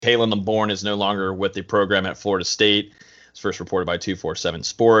Kalen DeBourne is no longer with the program at Florida State. It's first reported by 247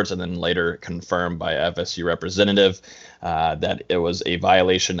 Sports and then later confirmed by FSU representative that it was a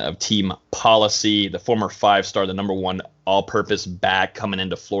violation of team policy. The former five-star, the number one all-purpose back coming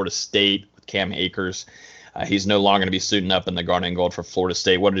into Florida State with Cam Akers. He's no longer going to be suiting up in the garnet and gold for Florida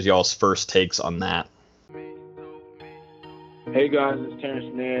State. What are y'all's first takes on that? Hey guys, it's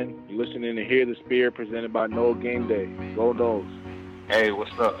Terrence Mann. You're listening to Hear the Spear, presented by Noel Game Day. Go Noles. Hey,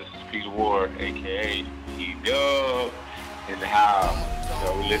 what's up? This is Peter Ward, a.k.a. E-Dub, in the house.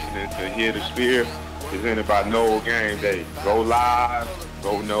 We're listening to Hear the Spear, presented by Noel Game Day. Go Live,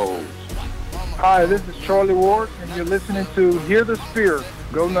 go Noles. Hi, this is Charlie Ward, and you're listening to Hear the Spear,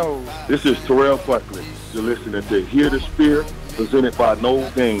 go Noles. This is Terrell Buckley. You're listening to Hear the Spear, presented by Noel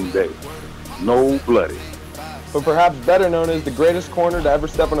Game Day. No Bloody. But perhaps better known as the greatest corner to ever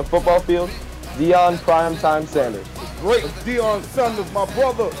step on a football field, Deion Primetime Sanders. Great Deion Sanders, my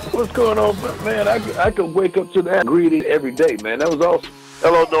brother. What's going on, man? I could wake up to that greeting every day, man. That was awesome.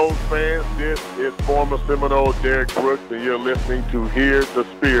 Hello, Noles fans. This is former Seminole Derek Brooks, and you're listening to Hear the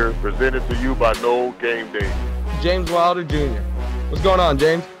Spear, presented to you by Noel Game Day. James Wilder Jr. What's going on,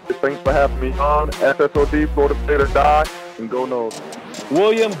 James? Thanks for having me on. SSOD, Florida State or Die, and go Noles.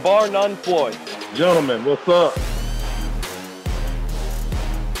 William Bar None Floyd. Gentlemen, what's up?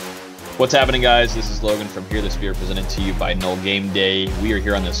 What's happening, guys? This is Logan from Hear the Spear, presented to you by Noel Game Day. We are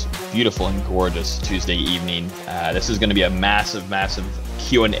here on this beautiful and gorgeous Tuesday evening. This is going to be a massive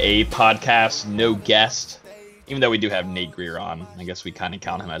Q&A podcast. No guest, even though we do have Nate Greer on. I guess we kind of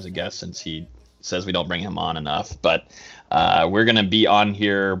count him as a guest since he says we don't bring him on enough. But we're going to be on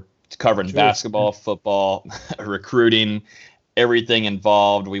here covering basketball, football, recruiting, everything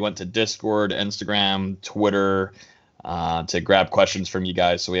involved. We went to Discord, Instagram, Twitter, to grab questions from you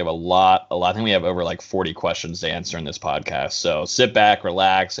guys. So we have a lot. I think we have over like 40 questions to answer in this podcast. So sit back,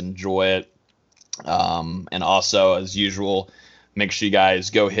 relax, enjoy it. And also, as usual, make sure you guys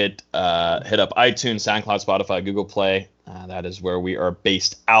go hit up iTunes, SoundCloud, Spotify, Google Play. That is where we are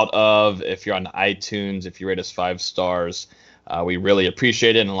based out of. If you're on iTunes, if you rate us 5 stars, we really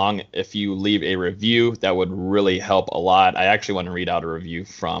appreciate it. And if you leave a review, that would really help a lot. I actually want to read out a review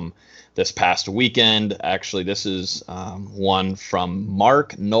from this past weekend. Actually, this is one from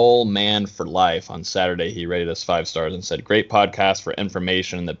Mark Knoll Man for Life. On Saturday, he rated us 5 stars and said, "Great podcast for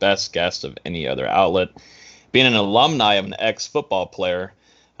information and the best guest of any other outlet. Being an alumni of an ex-football player,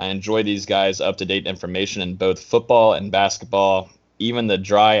 I enjoy these guys' up-to-date information in both football and basketball, even the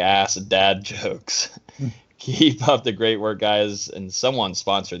dry-ass dad jokes. Keep up the great work, guys, and someone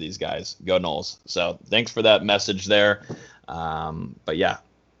sponsor these guys. Go Noles." So thanks for that message there. But yeah,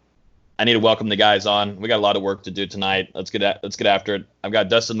 I need to welcome the guys on. We got a lot of work to do tonight. Let's get after it. I've got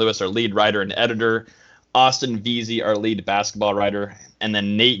Dustin Lewis, our lead writer and editor, Austin Veazey, our lead basketball writer, and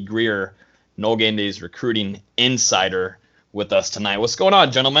then Nate Greer, Noel Game Day's recruiting insider, with us tonight. What's going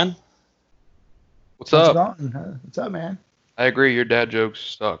on, gentlemen? What's up? What's up, man? I agree. Your dad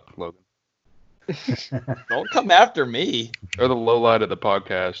jokes suck, Logan. Don't come after me. They're the low light of the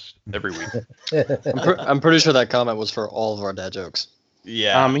podcast every week. I'm pretty sure that comment was for all of our dad jokes.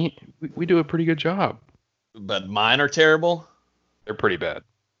 Yeah. I mean, we do a pretty good job. But mine are terrible? They're pretty bad.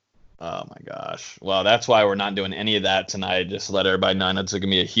 Oh, my gosh. Well, that's why we're not doing any of that tonight. Just to let everybody know it's going to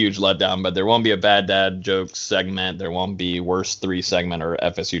be a huge letdown. But there won't be a bad dad jokes segment. There won't be worst 3 segment or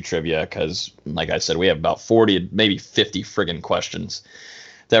FSU trivia because, like I said, we have about 40, maybe 50 friggin' questions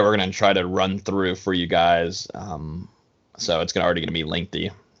that we're going to try to run through for you guys. So it's already going to be lengthy.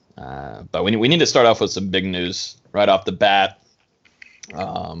 But we need to start off with some big news right off the bat,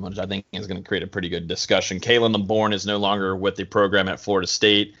 which I think is going to create a pretty good discussion. Kalen DeBourne is no longer with the program at Florida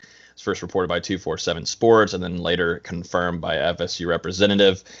State. It's first reported by 247 Sports and then later confirmed by FSU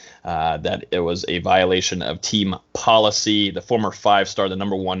representative that it was a violation of team policy. The former 5-star, the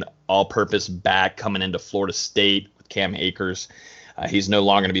number one all-purpose back coming into Florida State with Cam Akers, he's no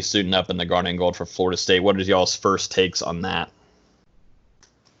longer going to be suiting up in the garnet and gold for Florida State. What are y'all's first takes on that?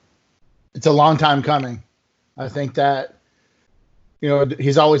 It's a long time coming. I think that,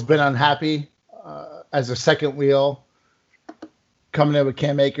 he's always been unhappy as a second wheel coming in with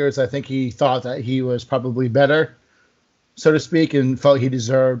Cam Akers. I think he thought that he was probably better, so to speak, and felt he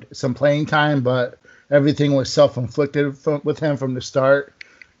deserved some playing time, but everything was self-inflicted with him from the start.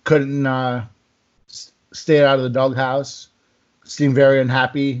 Couldn't stay out of the doghouse. Seemed very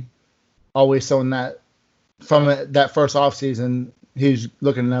unhappy. Always someone that from that first offseason, he's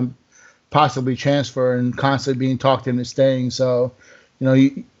looking to possibly transfer and constantly being talked into staying. So,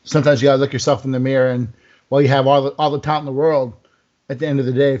 sometimes you got to look yourself in the mirror, and while you have all the talent in the world, at the end of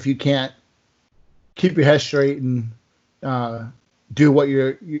the day, if you can't keep your head straight and do what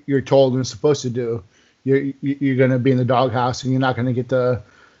you're told and supposed to do, you're going to be in the doghouse and you're not going to get the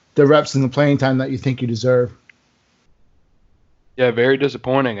reps and the playing time that you think you deserve. Yeah, very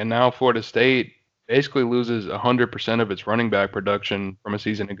disappointing. And now Florida State basically loses 100% of its running back production from a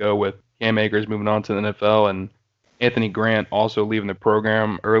season ago, with Cam Akers moving on to the NFL and Anthony Grant also leaving the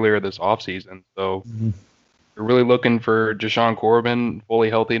program earlier this offseason. So you're really looking for Jashaun Corbin, fully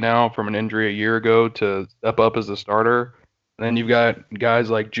healthy now from an injury a year ago, to step up as a starter. And then you've got guys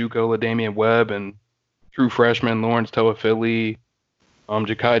like JUCO LaDamian Webb and true freshman Lawrence Toafili,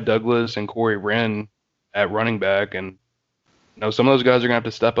 Ja'Kai Douglas, and Corey Wren at running back. And some of those guys are going to have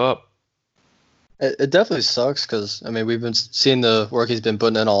to step up. It definitely sucks because, we've been seeing the work he's been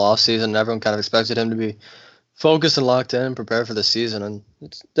putting in all offseason, and everyone kind of expected him to be focused and locked in and prepared for the season. And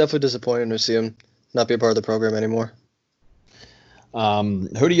it's definitely disappointing to see him not be a part of the program anymore.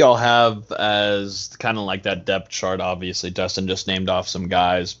 Who do y'all have as kind of like that depth chart? Obviously, Dustin just named off some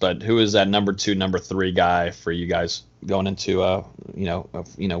guys, but who is that number 2, number 3 guy for you guys going into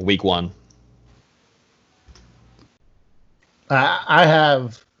week 1? I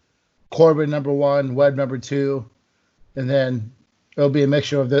have Corbin number 1, Webb number 2, and then it'll be a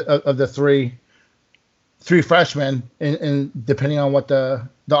mixture of the three freshmen, and depending on what the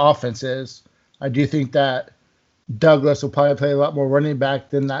offense is. I do think that Douglas will probably play a lot more running back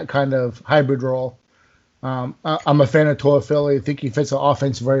than that kind of hybrid role. I'm a fan of Toafili. I think he fits the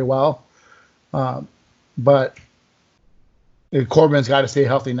offense very well. But Corbin's got to stay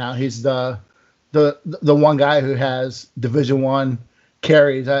healthy now. He's the one guy who has Division I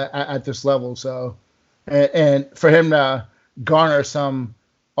carries at this level. So, and for him to garner some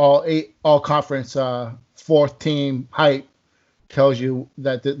all conference 4th team hype tells you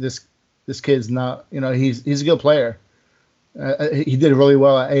that this kid's not, he's a good player. He did really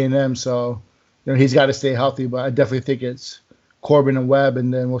well at A&M, so he's got to stay healthy. But I definitely think it's Corbin and Webb,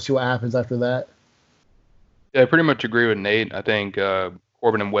 and then we'll see what happens after that. Yeah, I pretty much agree with Nate. I think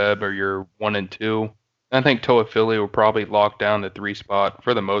Corbin and Webb are your 1 and 2. And I think Toafili will probably lock down the 3 spot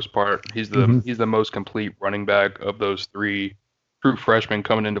for the most part. He's the most complete running back of those 3 true freshmen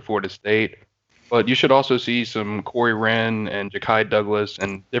coming into Florida State. But you should also see some Corey Wren and Ja'Kai Douglas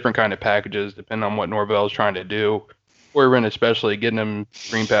and different kind of packages depending on what Norvell is trying to do. Corey Wren especially, getting him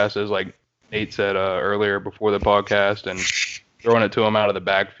screen passes like Nate said earlier before the podcast, and throwing it to him out of the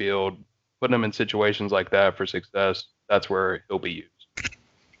backfield, putting him in situations like that for success. That's where he'll be used.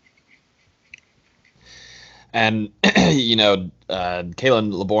 And,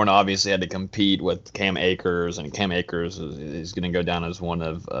 Kalen LeBourne obviously had to compete with Cam Akers, and Cam Akers is going to go down as one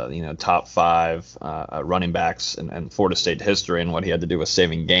of, top 5 running backs in Florida State history, and what he had to do with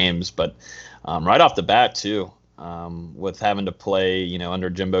saving games. But right off the bat, too, with having to play, under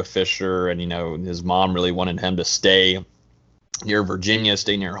Jimbo Fisher, and, his mom really wanted him to stay near Virginia,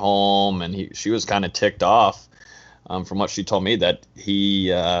 stay near home, and she was kind of ticked off. From what she told me, that he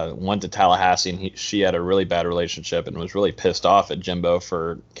went to Tallahassee, and she had a really bad relationship and was really pissed off at Jimbo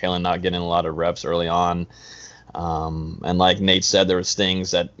for Kalen not getting a lot of reps early on. And like Nate said, there was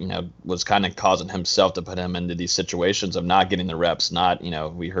things that, was kind of causing himself to put him into these situations of not getting the reps. Not,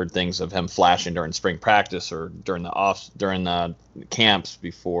 we heard things of him flashing during spring practice or during the camps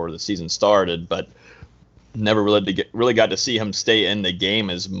before the season started, but never really got to see him stay in the game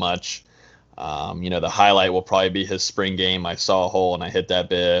as much. The highlight will probably be his spring game. I saw a hole and I hit that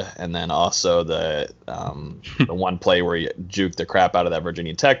bit, and then also the one play where he juked the crap out of that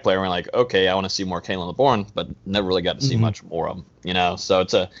Virginia Tech player. And we're like, okay, I want to see more Kalen LeBourne, but never really got to see much more of him. So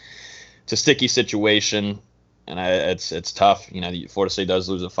it's a sticky situation, and it's tough. Florida State does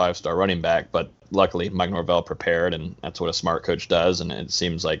lose a 5-star running back, but luckily Mike Norvell prepared, and that's what a smart coach does. And it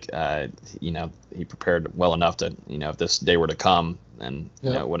seems like he prepared well enough to if this day were to come, and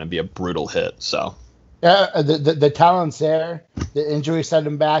it wouldn't be a brutal hit. So the talent's there. The injury set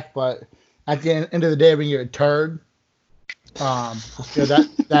him back, but at the end of the day, when you're a turd, that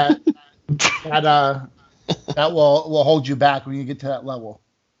will hold you back when you get to that level.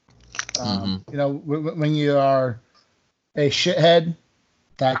 When you are a shithead,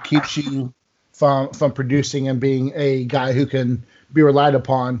 that keeps you from producing and being a guy who can be relied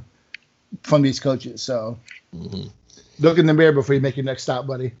upon from these coaches. So look in the mirror before you make your next stop,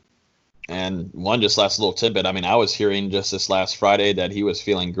 buddy. And one just last little tidbit. I was hearing just this last Friday that he was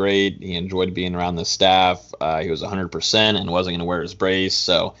feeling great. He enjoyed being around the staff. He was 100% and wasn't going to wear his brace.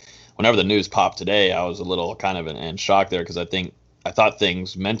 So whenever the news popped today, I was a little kind of in shock there, because I thought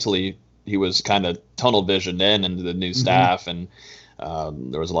things mentally, he was kind of tunnel visioned into the new staff, and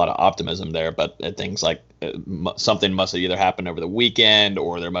there was a lot of optimism there. But things like something must have either happened over the weekend,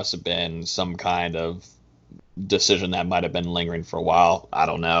 or there must have been some kind of decision that might have been lingering for a while. I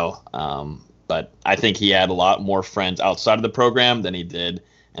don't know. But I think he had a lot more friends outside of the program than he did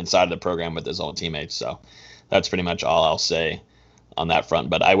inside of the program with his old teammates. So that's pretty much all I'll say on that front.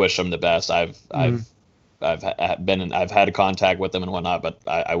 But I wish him the best. I've had contact with him and whatnot, but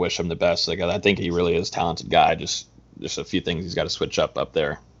I wish him the best. Like, I think he really is a talented guy. Just a few things he's got to switch up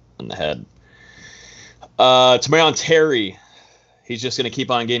there in the head. Tamorrion Terry, he's just going to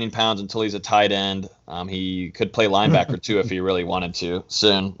keep on gaining pounds until he's a tight end. He could play linebacker too if he really wanted to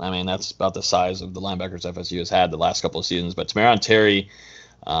soon. I mean, that's about the size of the linebackers FSU has had the last couple of seasons. But Tamorrion Terry,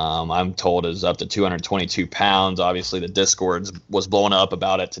 I'm told, is up to 222 pounds. Obviously, the Discord was blowing up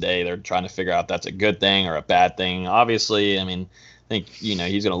about it today. They're trying to figure out if that's a good thing or a bad thing. Obviously, I mean, I think, he's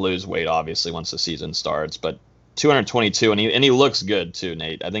going to lose weight, obviously, once the season starts. But 222, and he looks good too,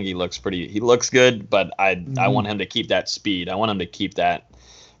 Nate. I think he looks good, but I want him to keep that speed. I want him to keep that,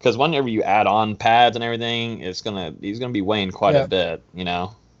 because whenever you add on pads and everything, he's gonna be weighing quite a bit,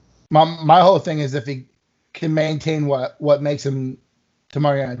 My whole thing is if he can maintain what makes him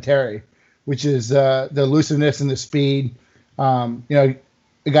Tamorrion Terry, which is the elusiveness and the speed. A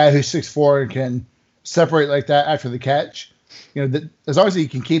guy who's 6'4" and can separate like that after the catch. As long as he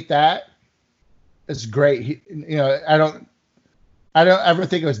can keep that, it's great. I don't ever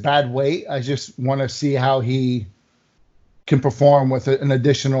think it was bad weight. I just want to see how he can perform with an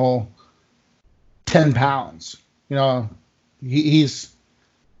additional 10 pounds. He's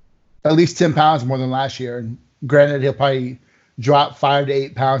at least 10 pounds more than last year. And granted, he'll probably drop 5 to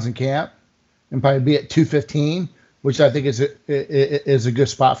 8 pounds in camp and probably be at 215, which I think is a good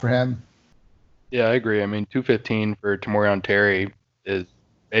spot for him. Yeah, I agree. I mean, 215 for Tamorrion Terry is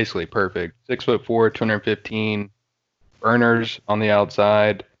basically perfect. 6'4", 215, burners on the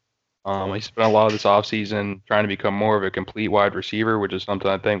outside. He spent a lot of this offseason trying to become more of a complete wide receiver, which is something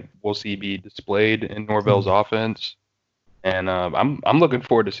I think we'll see be displayed in Norvell's offense. And I'm looking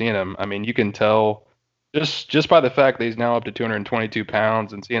forward to seeing him. I mean, you can tell just by the fact that he's now up to 222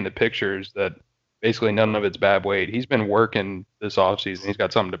 pounds and seeing the pictures that basically none of it's bad weight. He's been working this offseason. He's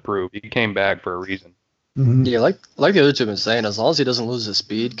got something to prove. He came back for a reason. Mm-hmm. Yeah, like the other two have been saying, as long as he doesn't lose his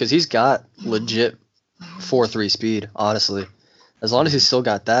speed, because he's got legit 4.3 speed, honestly. As long as he's still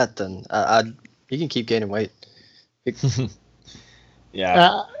got that, then he can keep gaining weight.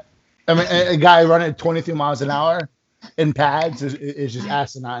 Yeah. I mean, a guy running 23 miles an hour in pads is just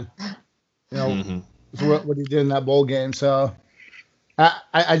asinine. So what he did in that bowl game. So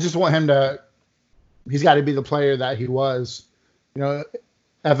I just want him to – he's got to be the player that he was.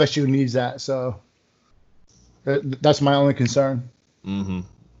 FSU needs that, so – that's my only concern. Mm-hmm.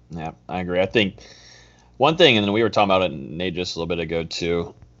 Yeah, I agree. I think one thing, and then we were talking about it, Nate, just a little bit ago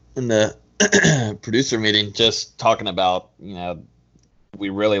too, in the producer meeting, just talking about, we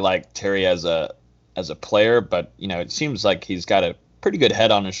really like Terry as a player, but it seems like he's got a pretty good head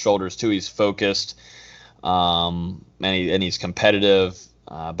on his shoulders too. He's focused, and he's competitive.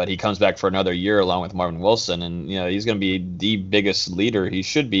 But he comes back for another year along with Marvin Wilson, and he's going to be the biggest leader. He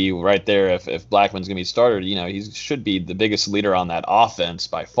should be right there if Blackman's going to be started. He should be the biggest leader on that offense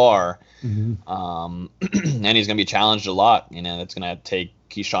by far. Mm-hmm. And he's going to be challenged a lot. That's going to take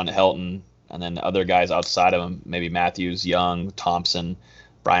Keyshawn Helton and then other guys outside of him, maybe Matthews, Young, Thompson,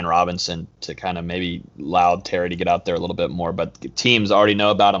 Brian Robinson, to kind of maybe allow Terry to get out there a little bit more. But teams already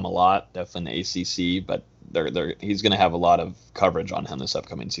know about him a lot, definitely in the ACC, but he's going to have a lot of coverage on him this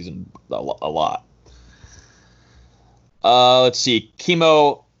upcoming season, a lot. Let's see.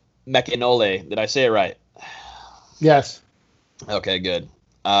 Kimo Mekinole. Did I say it right? Yes. Okay, good.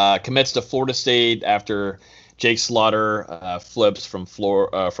 Commits to Florida State after Jake Slaughter flips from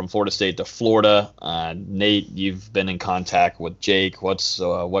Florida State to Florida. Nate, you've been in contact with Jake. What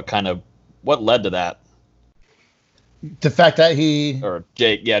led to that? The fact that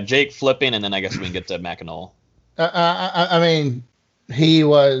Jake flipping, and then I guess we can get to McEnroe. I mean, he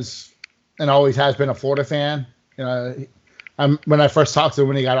was and always has been a Florida fan. When I first talked to him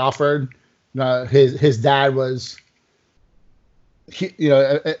when he got offered, his dad was,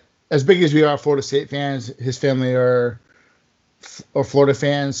 as big as we are Florida State fans, his family are Florida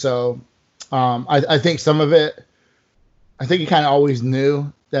fans. So I think some of it, I think he kind of always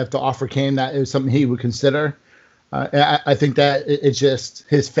knew that if the offer came, that it was something he would consider. I think that it's just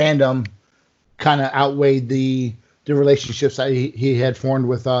his fandom kind of outweighed the relationships that he had formed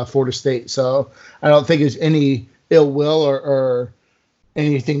with Florida State. So I don't think it's any ill will or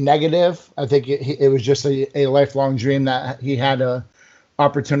anything negative. I think it was just a lifelong dream that he had a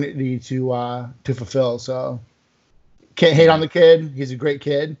opportunity to fulfill. So can't hate on the kid. He's a great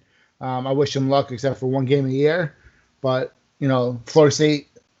kid. I wish him luck except for one game a year. But, Florida State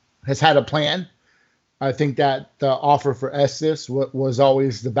has had a plan. I think that the offer for Estes was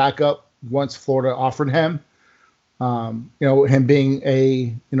always the backup once Florida offered him. Him being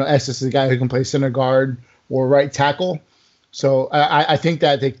Estes is a guy who can play center guard or right tackle. So I think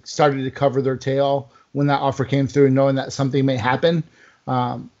that they started to cover their tail when that offer came through, knowing that something may happen.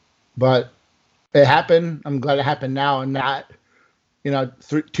 But it happened. I'm glad it happened now and not,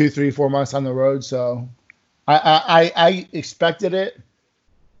 2, 3, 4 months on the road. So I expected it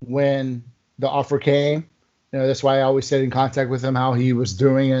when the offer came. That's why I always stayed in contact with him, how he was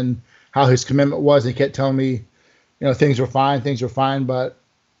doing and how his commitment was. He kept telling me, things were fine, but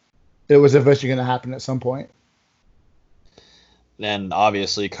it was eventually going to happen at some point. And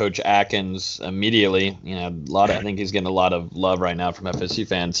obviously, Coach Atkins immediately, I think he's getting a lot of love right now from FSU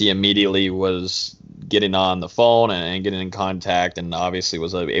fans. He immediately was getting on the phone and getting in contact, and obviously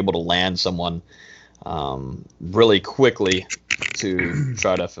was able to land someone really quickly to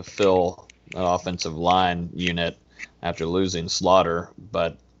try to fulfill an offensive line unit after losing Slaughter.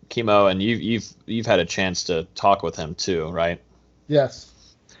 But Kimo, and you've had a chance to talk with him too, right? Yes.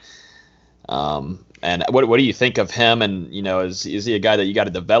 And what do you think of him? And is he a guy that you got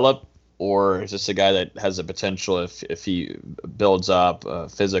to develop, or is this a guy that has the potential if he builds up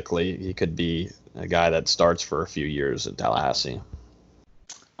physically, he could be a guy that starts for a few years at Tallahassee?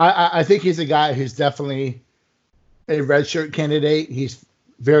 I think he's a guy who's definitely a redshirt candidate. He's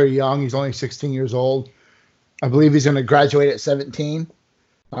very young. He's only 16 years old. I believe he's going to graduate at 17.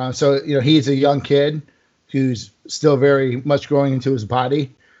 So he's a young kid who's still very much growing into his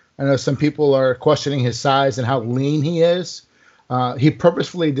body. I know some people are questioning his size and how lean he is. He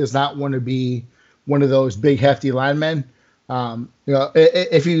purposefully does not want to be one of those big, hefty linemen.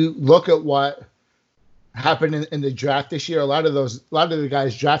 If you look at what happened in the draft this year, a lot of the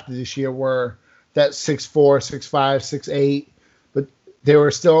guys drafted this year were that 6'4", 6'5", 6'8", but they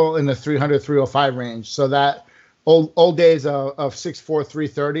were still in the 300, 305 range. So that old days of 6'4",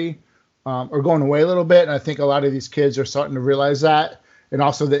 330 are going away a little bit, and I think a lot of these kids are starting to realize that, and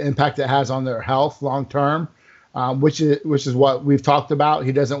also the impact it has on their health long term, which is what we've talked about.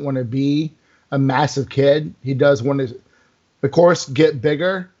 He doesn't want to be a massive kid. He does want to, of course, get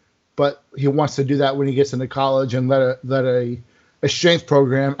bigger, but he wants to do that when he gets into college and let a strength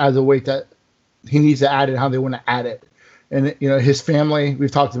program add the weight that he needs to add it, how they want to add it. And his family,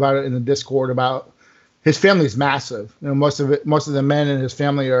 we've talked about it in the Discord about his family is massive. Most of the men in his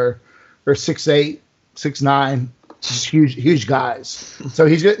family are 6'8", 6'9", just huge guys. So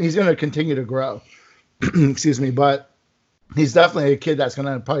he's going to continue to grow. Excuse me, but he's definitely a kid that's going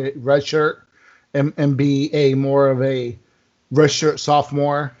to probably redshirt and be a more of a redshirt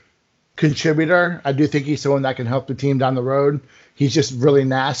sophomore contributor. I do think he's someone that can help the team down the road. He's just really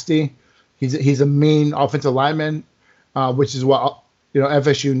nasty. He's a mean offensive lineman, which is what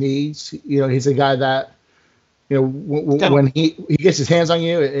FSU needs. He's a guy that when he gets his hands on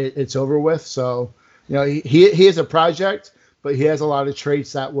you, it's over with. So he is a project, but he has a lot of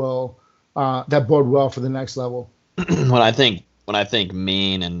traits that will that bode well for the next level. When I think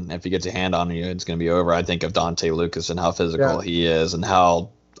mean, and if he gets a hand on you, it's going to be over. I think of Dante Lucas and how physical he is, and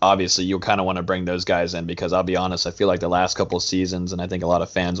how obviously you kind of want to bring those guys in, because I'll be honest, I feel like the last couple of seasons, and I think a lot of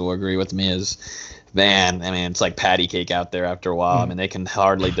fans will agree with me, is it's like patty cake out there after a while. I mean, they can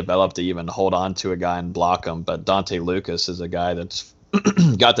hardly develop to even hold on to a guy and block him. But Dante Lucas is a guy that's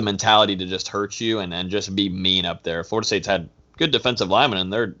got the mentality to just hurt you and just be mean up there. Florida State's had good defensive linemen,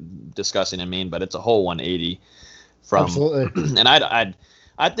 and they're disgusting and mean, but it's a whole 180 from. Absolutely. And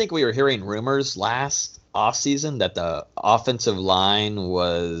I think we were hearing rumors last offseason that the offensive line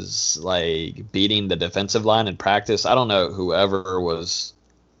was like beating the defensive line in practice. I don't know whoever was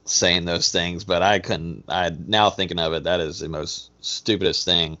saying those things, but now thinking of it, that is the most stupidest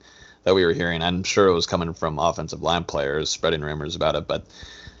thing that we were hearing. I'm sure it was coming from offensive line players spreading rumors about it, but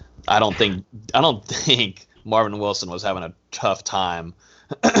I don't think Marvin Wilson was having a tough time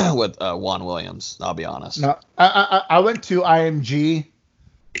with Juan Williams. I'll be honest. No, I went to IMG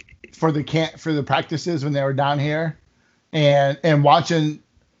for the practices when they were down here, and watching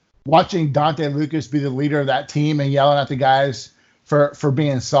Dante Lucas be the leader of that team and yelling at the guys for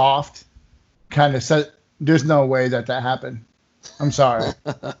being soft, kind of said, there's no way that happened. I'm sorry.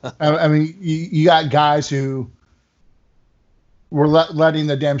 I mean, you got guys who were letting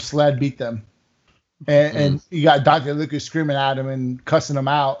the damn sled beat them. And you got Dante Lucas screaming at him and cussing him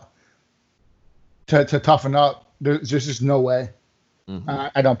out to toughen up. There's just no way.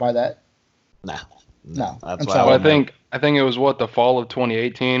 I don't buy that. No. That's why I think it was the fall of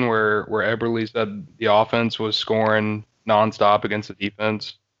 2018 where Eberle said the offense was scoring nonstop against the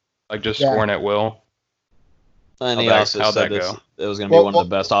defense, like just scoring at will. And he How'd also that said go? it was going to be one of the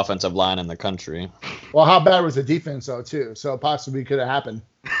best offensive line in the country. Well, how bad was the defense though too? So it possibly could have happened.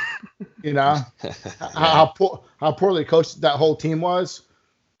 You know how poorly coached that whole team was.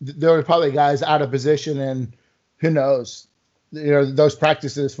 There were probably guys out of position, and who knows? You know, those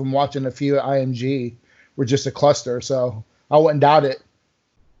practices from watching a few at IMG were just a cluster. So I wouldn't doubt it.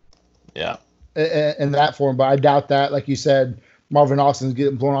 Yeah. In that form, but I doubt that. Like you said, Marvin Austin's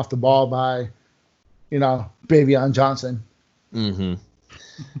getting blown off the ball by, Bavion Johnson. Mm-hmm.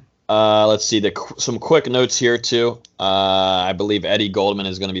 Let's see some quick notes here too. I believe Eddie Goldman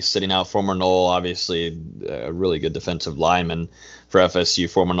is going to be sitting out. Former Knoll, obviously a really good defensive lineman for FSU.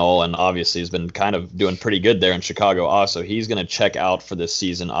 Former Knoll, and obviously has been kind of doing pretty good there in Chicago. Also, he's going to check out for this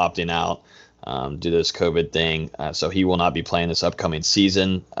season, opting out due to this COVID thing. So he will not be playing this upcoming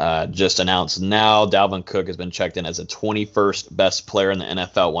season. Just announced now, Dalvin Cook has been checked in as the 21st best player in the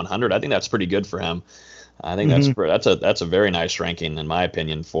NFL 100. I think that's pretty good for him. I think that's a very nice ranking in my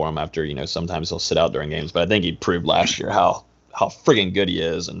opinion for him. After sometimes he'll sit out during games, but I think he proved last year how friggin' good he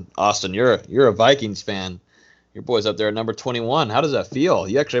is. And Austin, you're a Vikings fan. Your boy's up there at number 21. How does that feel?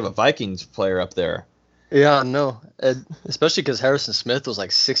 You actually have a Vikings player up there. Yeah, no, especially because Harrison Smith was like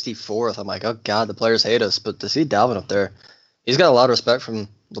 64th. I'm like, oh god, the players hate us. But to see Dalvin up there, he's got a lot of respect from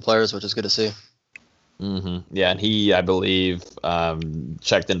the players, which is good to see. Mm-hmm. Yeah, and he, I believe,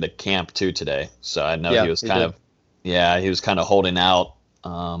 checked into camp too today. So I know he was kind of holding out,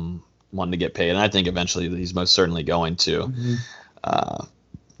 wanting to get paid, and I think eventually he's most certainly going to. Mm-hmm.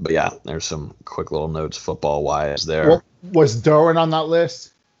 But yeah, there's some quick little notes football wise there. Well, was Derwin on that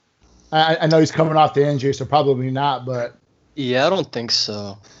list? I know he's coming off the injury, so probably not. But yeah, I don't think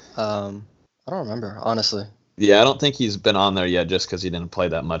so. I don't remember, honestly. Yeah, I don't think he's been on there yet, just because he didn't play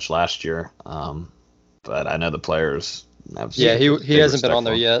that much last year. But I know the players. He hasn't been on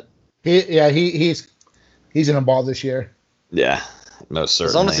there yet. He's in a ball this year. Yeah, most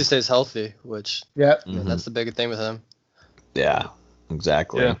certainly. As long as he stays healthy, which that's the big thing with him. Yeah,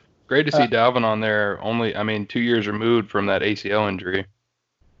 exactly. Yeah, great to see Dalvin on there. 2 years removed from that ACL injury.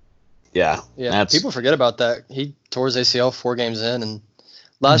 Yeah. People forget about that. He tore his ACL 4 games in, and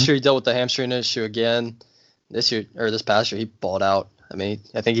last year he dealt with the hamstring issue again. This past year he balled out. I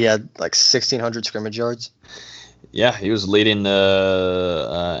think he had like 1,600 scrimmage yards. Yeah, he was leading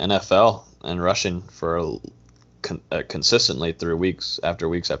the NFL in rushing for consistently through weeks after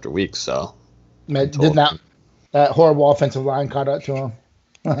weeks after weeks. So, did that horrible offensive line caught up to him?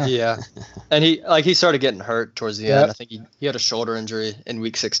 Yeah, and he started getting hurt towards the end. I think he had a shoulder injury in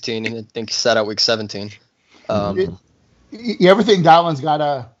week 16, and I think he sat out week 17. You ever think Dalvin's got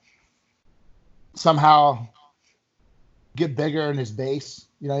to somehow get bigger in his base?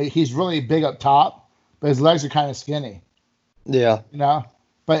 He's really big up top, but his legs are kind of skinny. Yeah.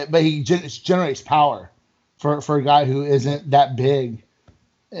 But he generates power for a guy who isn't that big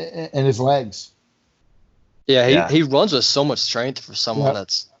in his legs. Yeah, he runs with so much strength for someone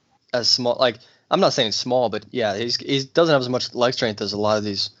that's as small. Like, I'm not saying small, but yeah, he doesn't have as much leg strength as a lot of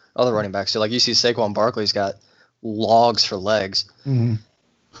these other running backs. So, like, you see Saquon Barkley's got logs for legs. Mm-hmm.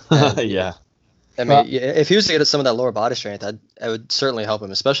 Yeah. If he was to get some of that lower body strength, I would certainly help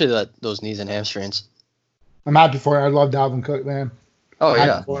him, especially those knees and hamstrings. I'm happy for him. I love Dalvin Cook, man. Oh,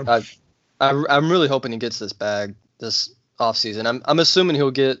 yeah. I'm really hoping he gets this bag this offseason. I'm assuming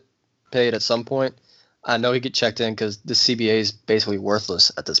he'll get paid at some point. I know he get checked in because the CBA is basically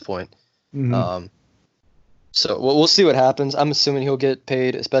worthless at this point. Mm-hmm. So we'll see what happens. I'm assuming he'll get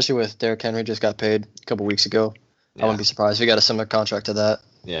paid, especially with Derrick Henry just got paid a couple weeks ago. I wouldn't be surprised if he got a similar contract to that.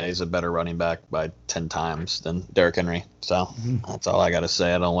 Yeah, he's a better running back by 10 times than Derrick Henry. So that's all I got to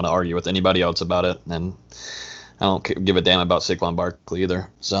say. I don't want to argue with anybody else about it. And I don't give a damn about Saquon Barkley either.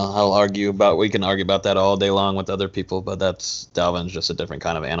 So we can argue about that all day long with other people, but Dalvin's just a different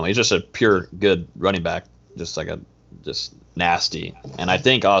kind of animal. He's just a pure good running back, just nasty. And I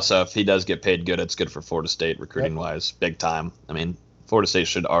think also if he does get paid good, it's good for Florida State recruiting wise, big time. Florida State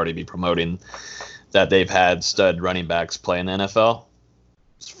should already be promoting that they've had stud running backs play in the NFL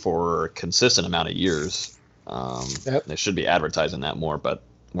for a consistent amount of years. They should be advertising that more, but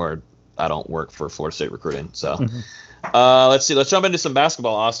I don't work for Florida State recruiting. So let's see. Let's jump into some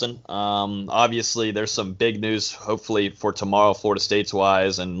basketball, Austin. Obviously, there's some big news, hopefully, for tomorrow, Florida State's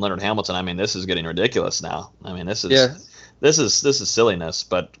wise, and Leonard Hamilton. This is getting ridiculous now. This is silliness,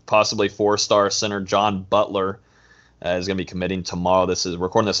 but possibly 4-star center John Butler is going to be committing tomorrow. We're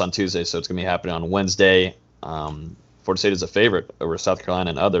recording this on Tuesday, so it's going to be happening on Wednesday. Florida State is a favorite over South Carolina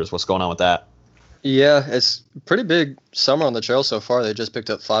and others. What's going on with that? Yeah, it's a pretty big summer on the trail so far. They just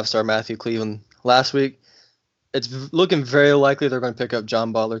picked up 5-star Matthew Cleveland last week. It's looking very likely they're going to pick up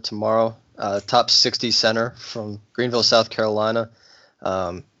John Butler tomorrow. top 60 center from Greenville, South Carolina.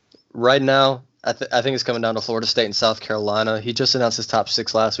 Right now, I think it's coming down to Florida State and South Carolina. He just announced his top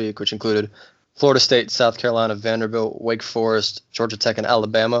 6 last week, which included Florida State, South Carolina, Vanderbilt, Wake Forest, Georgia Tech, and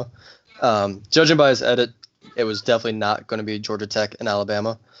Alabama. Judging by his edit, it was definitely not going to be Georgia Tech and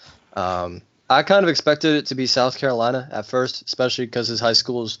Alabama. I kind of expected it to be South Carolina at first, especially because his high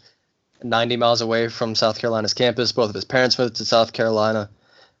school is 90 miles away from South Carolina's campus. Both of his parents moved to South Carolina.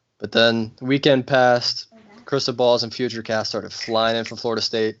 But then the weekend passed, crystal balls and FutureCast started flying in from Florida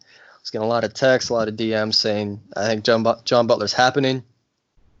State. I was getting a lot of texts, a lot of DMs saying, I think John Butler's happening.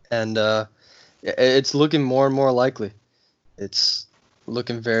 And it's looking more and more likely. It's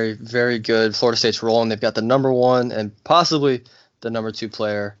looking very, very good. Florida State's rolling. They've got the number 1 and possibly the number 2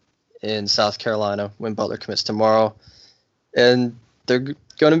 player in South Carolina when Butler commits tomorrow. And they're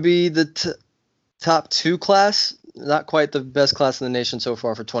going to be the top 2 class. Not quite the best class in the nation so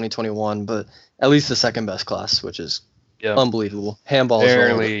far for 2021, but at least the second best class, which is unbelievable. Handball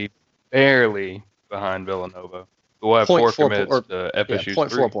is barely behind Villanova. Who have 4 commits to FSU's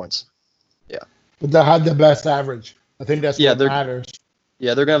 0.4 points. Yeah. But they had the best average. I think that's what matters.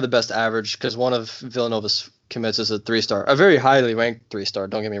 Yeah, they're going to have the best average because one of Villanova's commits is a 3-star. A very highly ranked 3-star,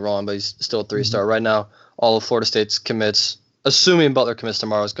 don't get me wrong, but he's still a 3-star. Right now, all of Florida State's commits, assuming Butler commits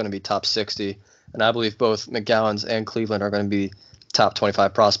tomorrow, is going to be top 60. And I believe both McGowan's and Cleveland are going to be top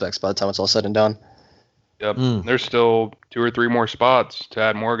 25 prospects by the time it's all said and done. Yep. There's still 2 or 3 more spots to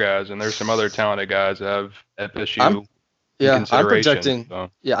add more guys, and there's some other talented guys that have FSU I'm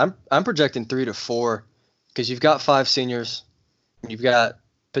projecting 3 to 4 because you've got 5 seniors. You've got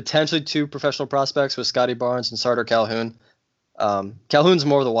potentially 2 professional prospects with Scotty Barnes and Sartor Calhoun. Calhoun's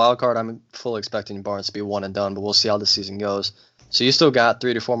more of the wild card. I'm fully expecting Barnes to be one and done, but we'll see how the season goes. So you still got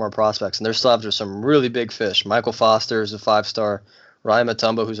 3 to 4 more prospects, and they're still after some really big fish. Michael Foster is a 5-star. Ryan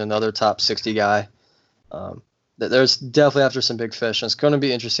Mutombo, who's another top 60 guy. There's definitely after some big fish, and it's going to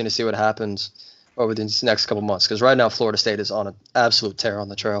be interesting to see what happens over these next couple months, because right now Florida State is on an absolute tear on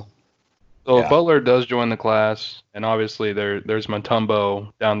the trail. So if Butler does join the class, and obviously there's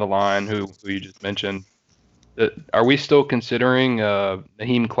Mutombo down the line, who you just mentioned, are we still considering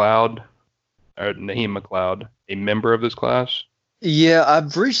Naheem McLeod a member of this class? Yeah,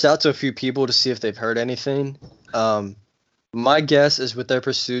 I've reached out to a few people to see if they've heard anything. My guess is with their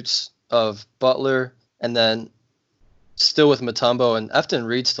pursuits of Butler and then still with Mutombo and Efton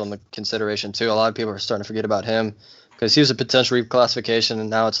Reed's still in the consideration too. A lot of people are starting to forget about him because he was a potential reclassification and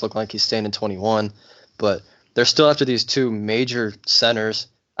now it's looking like he's staying in 21. But they're still after these 2 major centers.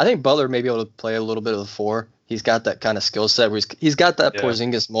 I think Butler may be able to play a little bit of the 4. He's got that kind of skill set where he's got that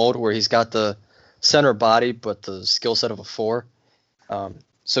Porzingis mold where he's got the center body but the skill set of a 4.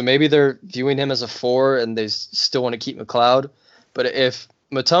 So maybe they're viewing him as a 4 and they still want to keep McLeod. But if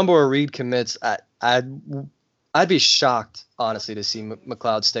Mutombo or Reed commits, I'd be shocked, honestly, to see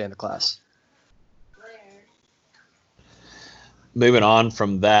McLeod stay in the class. Moving on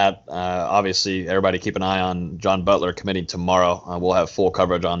from that, obviously, everybody keep an eye on John Butler committing tomorrow. We'll have full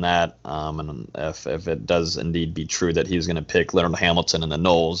coverage on that. And if it does indeed be true that he's going to pick Leonard Hamilton and the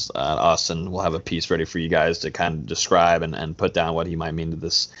Noles, Austin will have a piece ready for you guys to kind of describe and put down what he might mean to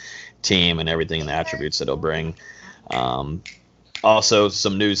this team and everything and the attributes that he'll bring. Also,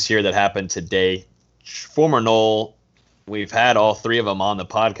 some news here that happened today. Former Nole, we've had all 3 of them on the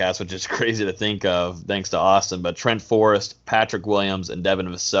podcast, which is crazy to think of, thanks to Austin. But Trent Forrest, Patrick Williams, and Devin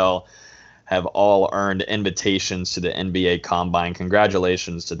Vassell have all earned invitations to the NBA Combine.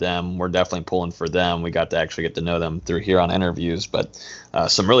 Congratulations to them. We're definitely pulling for them. We got to actually get to know them through here on interviews. But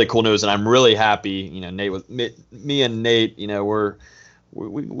some really cool news, and I'm really happy. Nate, me and Nate, we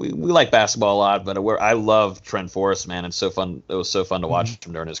like basketball a lot, but I love Trent Forrest, man. It's so fun. It was so fun to watch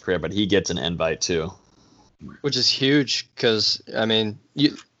him during his career, but he gets an invite too. Which is huge because,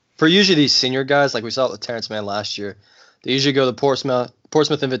 for usually these senior guys, like we saw with Terrence Mann last year, they usually go to the Portsmouth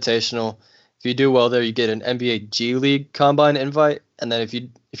Invitational. If you do well there, you get an NBA G League Combine invite, and then if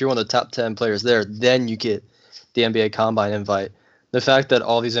you're one of the top 10 players there, then you get the NBA Combine invite. The fact that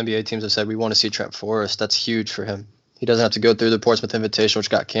all these NBA teams have said we want to see Trent Forrest, that's huge for him. He doesn't have to go through the Portsmouth Invitational, which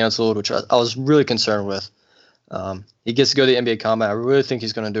got canceled, which I was really concerned with. He gets to go to the NBA Combine. I really think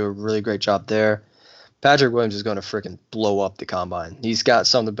he's going to do a really great job there. Patrick Williams is going to freaking blow up the Combine. He's got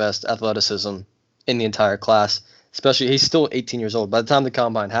some of the best athleticism in the entire class, especially he's still 18 years old. By the time the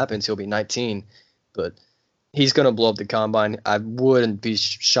Combine happens, he'll be 19, but he's going to blow up the Combine. I wouldn't be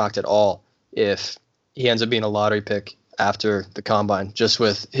shocked at all if he ends up being a lottery pick after the Combine, just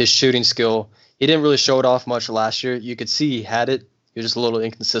with his shooting skill. He didn't really show it off much last year. You could see he had it. He was just a little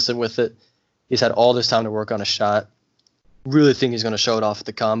inconsistent with it. He's had all this time to work on a shot. really think he's going to show it off at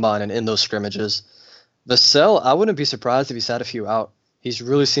the combine and in those scrimmages. Vassell, I wouldn't be surprised if he's had a few out. He's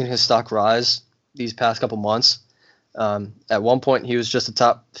really seen his stock rise these past couple months. At one point, he was just a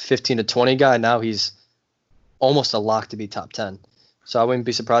top 15 to 20 guy. Now he's almost a lock to be top 10. So I wouldn't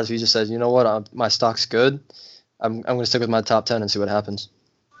be surprised if he just says, you know what, my stock's good. I'm going to stick with my top 10 and see what happens.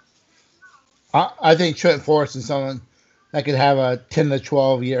 I think Trent Forrest is someone that could have a 10 to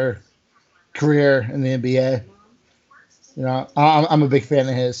 12 year career in the NBA. You know, I'm a big fan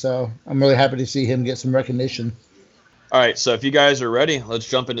of his, so I'm really happy to see him get some recognition. All right, so if you guys are ready, let's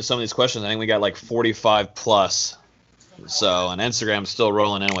jump into some of these questions. I think we got like 45 plus. So, and Instagram's still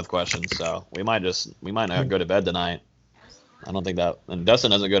rolling in with questions, so we might not go to bed tonight. I don't think that, and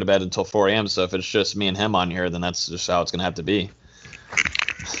Dustin doesn't go to bed until 4 a.m., so if it's just me and him on here, then that's just how it's going to have to be.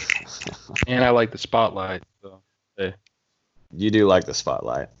 And I like the spotlight. So, hey. You do like the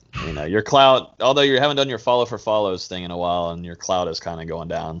spotlight. You know, your clout, although you haven't done your follow for follows thing in a while, and your clout is kind of going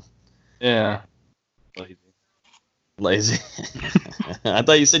down. Yeah. Lazy. I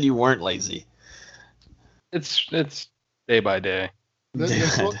thought you said you weren't lazy. It's day by day. You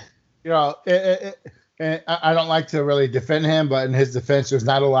know, I don't like to really defend him, but in his defense, there's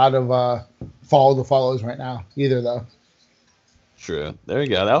not a lot of follow the follows right now either, though. True. There you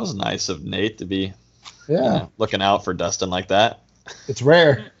go. That was nice of Nate to be looking out for Dustin like that. It's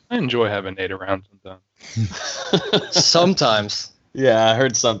rare. I enjoy having Nate around sometimes. Sometimes. Yeah, I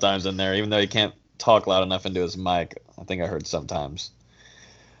heard sometimes in there, even though he can't talk loud enough into his mic. I think I heard sometimes.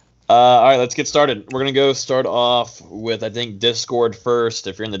 All right, let's get started. We're going to go start off with, I think, Discord first.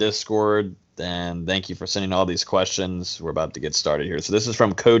 If you're in the Discord, then thank you for sending all these questions. We're about to get started here. So this is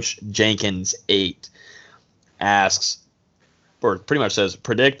from Coach Jenkins 8. Asks, or pretty much says,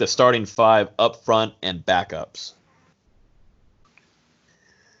 predict the starting 5 up front and backups.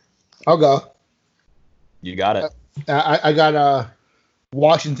 I'll go. You got it. I got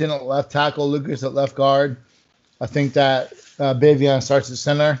Washington at left tackle, Lucas at left guard. I think that Bavion starts at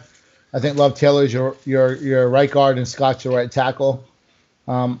center. I think Love Taylor's your right guard and Scott's your right tackle.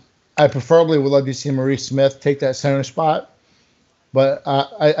 I preferably would love to see Maurice Smith take that center spot, but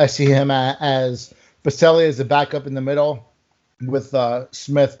I see him as Baselli as the backup in the middle, with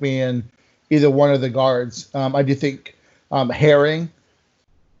Smith being either one of the guards. I do think Herring.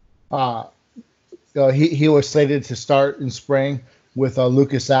 He was slated to start in spring with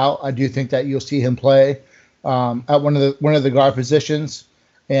Lucas out. I do think that you'll see him play at one of the guard positions,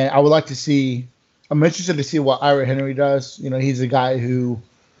 and I would like to see. I'm interested to see what Ira Henry does. You know, he's a guy who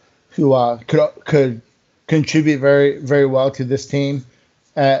could contribute very, very well to this team,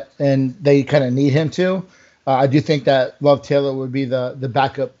 and they kind of need him to. I do think that Love Taylor would be the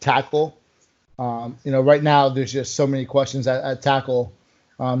backup tackle. Right now there's just so many questions at tackle.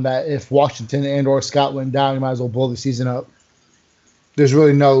 That if Washington and or Scott went down, you might as well blow the season up. There's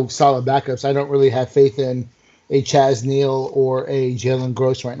really no solid backups. I don't really have faith in a Chaz Neal or a Jalen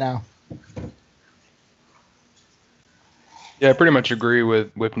Gross right now. Yeah, I pretty much agree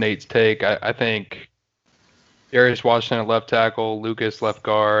with Nate's take. I think Darius Washington at left tackle, Lucas left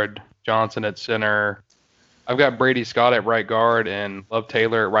guard, Johnson at center. I've got Brady Scott at right guard and Love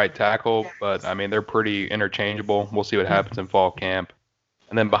Taylor at right tackle, but, I mean, they're pretty interchangeable. We'll see what happens in fall camp.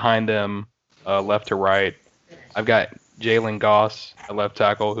 And then behind them, left to right, I've got Jalen Goss at left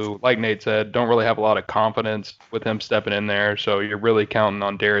tackle, who, like Nate said, don't really have a lot of confidence with him stepping in there. So you're really counting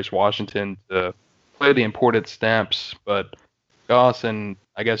on Darius Washington to play the important snaps. But Goss and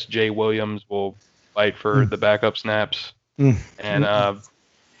I guess Jay Williams will fight for the backup snaps. And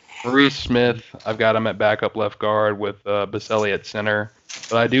Maurice Smith, I've got him at backup left guard with Baselli at center.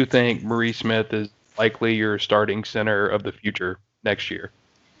 But I do think Maurice Smith is likely your starting center of the future next year,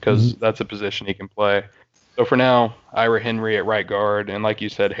 because that's a position he can play. So for now, Ira Henry at right guard, and like you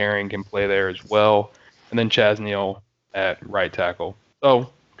said, Herring can play there as well, and then Chaz Neal at right tackle.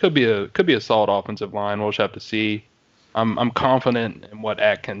 So could be a solid offensive line. We'll just have to see. I'm confident in what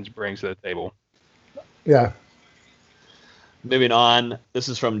Atkins brings to the table. Yeah. Moving on, this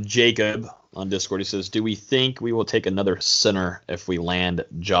is from Jacob on Discord. He says, "Do we think we will take another center if we land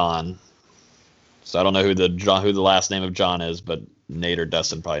John?" So I don't know who the last name of John is, but Nate or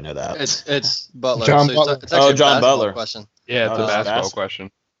Dustin probably know that. It's Butler. John so Butler. It's actually John a basketball Butler. question. Yeah, it's a basketball basketball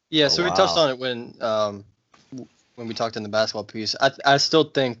question. Yeah, so Oh, we touched wow. on it when we talked in the basketball piece. I still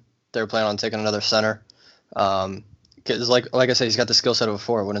think they're planning on taking another center. Because like I said, he's got the skill set of a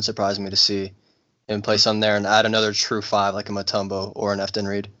 4. It wouldn't surprise me to see him play some there and add another true 5 like a Mutombo or an Efton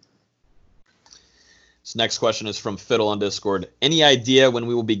Reed. This next question is from Fiddle on Discord. Any idea when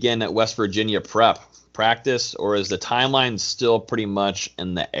we will begin at West Virginia prep practice, or is the timeline still pretty much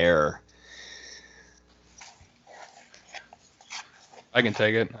in the air? I can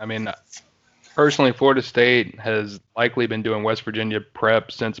take it. I mean, personally, Florida State has likely been doing West Virginia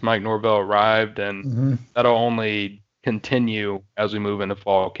prep since Mike Norvell arrived, and that'll only continue as we move into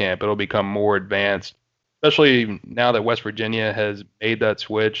fall camp. It'll become more advanced, especially now that West Virginia has made that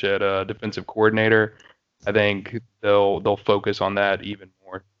switch at defensive coordinator. I think they'll focus on that even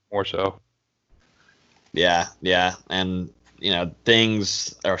more so. Yeah, and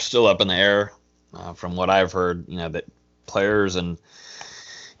things are still up in the air from what I've heard. That players and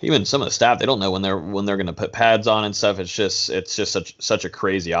even some of the staff, they don't know when they're going to put pads on and stuff. It's just such a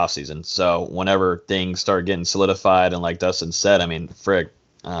crazy offseason. So whenever things start getting solidified, and like Dustin said, I mean, frick,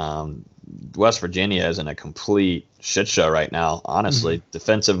 West Virginia is in a complete shit show right now, honestly,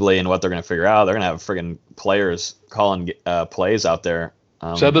 defensively, and what they're going to figure out. They're going to have friggin' players calling plays out there.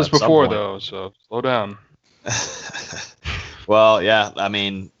 Said this before, though, so slow down. Well, yeah, I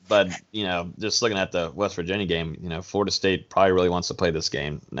mean, but, just looking at the West Virginia game, Florida State probably really wants to play this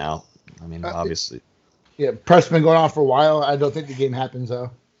game now. I mean, obviously. Yeah, prep's been going on for a while. I don't think the game happens,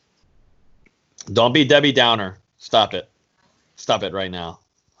 though. Don't be Debbie Downer. Stop it. Stop it right now.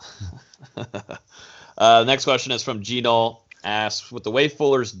 Next question is from Gino. Asks, with the way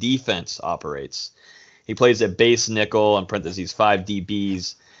Fuller's defense operates, he plays at base nickel, in parentheses, 5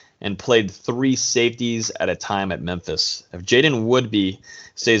 DBs, and played 3 safeties at a time at Memphis. If Jaden Woodby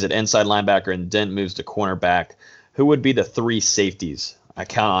stays at inside linebacker and Dent moves to cornerback, who would be the 3 safeties? I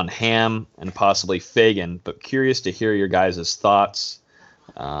count on Ham and possibly Fagan, but curious to hear your guys' thoughts.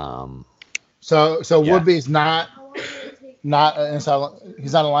 So Woodby's not an inside.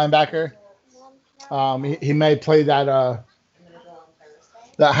 He's not a linebacker. He may play that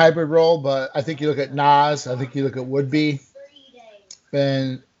hybrid role, but I think you look at Nas. I think you look at Woodby,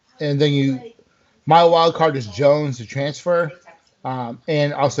 and then my wild card is Jones to transfer,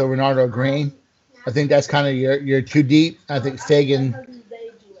 and also Renardo Green. I think that's kind of your 2 deep. I think Fagan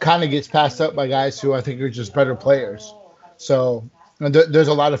kind of gets passed up by guys who I think are just better players. So there's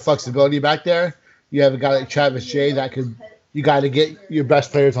a lot of flexibility back there. You have a guy like Travis Jay that you got to get your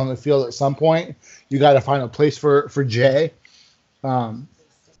best players on the field at some point. You got to find a place for Jay. You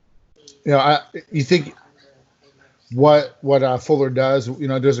think what Fuller does.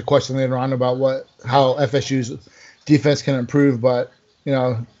 There's a question later on about how FSU's defense can improve, but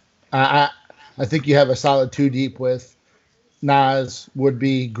I think you have a solid 2 deep with Nas,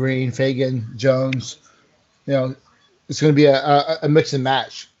 Woodby, Green, Fagan, Jones. It's going to be a mix and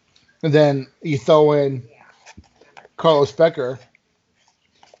match, and then you throw in Carlos Becker.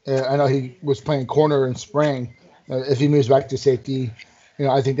 I know he was playing corner in spring. If he moves back to safety,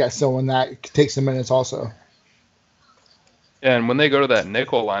 I think that's someone that takes some minutes also. And when they go to that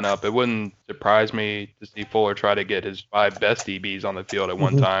nickel lineup, it wouldn't surprise me to see Fuller try to get his 5 best DBs on the field at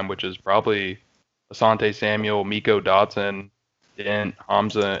one time, which is probably Asante Samuel, Miko Dotson, Dent,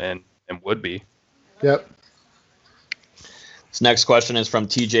 Hamza, and Woodby. Yep. This next question is from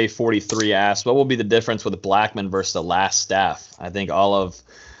TJ43. Asks, what will be the difference with Blackman versus the last staff? I think all of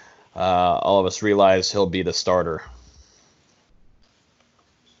us realize he'll be the starter.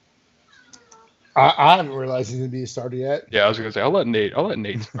 I haven't realized he's going to be a starter yet. Yeah, I was going to say, I'll let Nate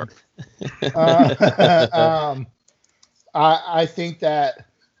start. I think that,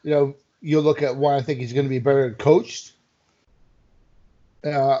 you look at one, I think he's going to be better coached.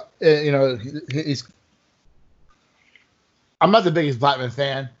 He's. I'm not the biggest Blackman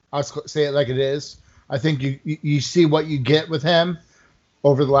fan. I'll say it like it is. I think you see what you get with him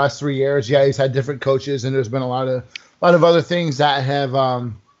over the last 3 years. Yeah, he's had different coaches, and there's been a lot of other things that have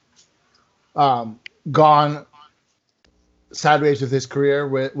gone sideways with his career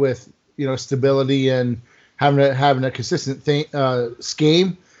with stability and having a consistent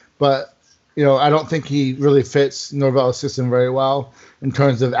scheme. But I don't think he really fits Norvell's system very well in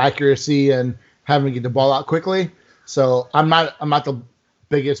terms of accuracy and having to get the ball out quickly. So I'm not the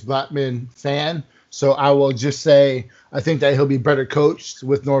biggest Blackman fan. So I will just say I think that he'll be better coached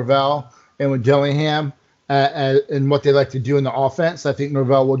with Norvell and with Dillingham and what they like to do in the offense. I think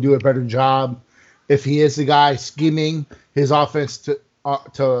Norvell will do a better job if he is the guy scheming his offense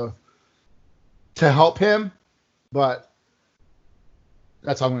to help him. But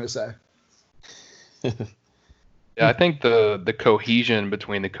that's all I'm going to say. Yeah, I think the cohesion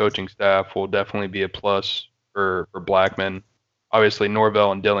between the coaching staff will definitely be a plus for Blackman. Obviously,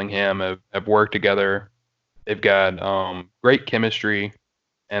 Norvell and Dillingham have worked together. They've got great chemistry,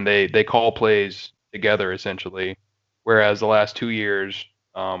 and they call plays together, essentially. Whereas the last 2 years,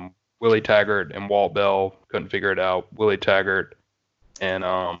 Willie Taggart and Walt Bell couldn't figure it out. Willie Taggart and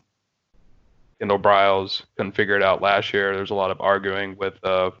Kendall Briles couldn't figure it out last year. There's a lot of arguing with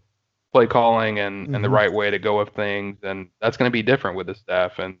play calling and the right way to go with things, and that's going to be different with the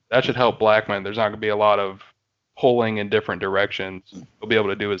staff, and that should help Blackman. There's not going to be a lot of pulling in different directions. He'll be able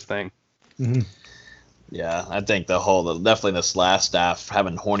to do his thing. Mm-hmm. Yeah, I think definitely this last staff,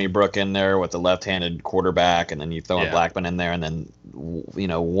 having Hornibrook in there with the left-handed quarterback, and then you throw in Blackman in there, and then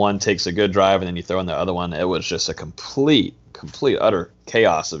one takes a good drive, and then you throw in the other one. It was just a complete utter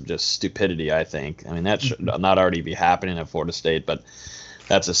chaos of just stupidity, I think. I mean, that should not already be happening at Florida State, but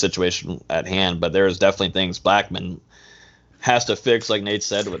that's a situation at hand. But there's definitely things Blackman has to fix, like Nate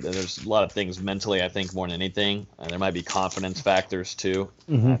said. There's a lot of things mentally, I think, more than anything. There might be confidence factors, too.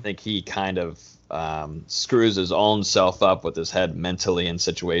 I think he kind of screws his own self up with his head mentally in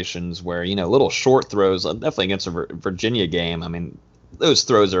situations where, little short throws, definitely against a Virginia game. I mean, those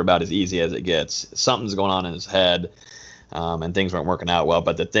throws are about as easy as it gets. Something's going on in his head, and things weren't working out well.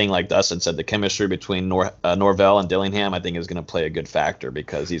 But the thing, like Dustin said, the chemistry between Norvell and Dillingham, I think, is going to play a good factor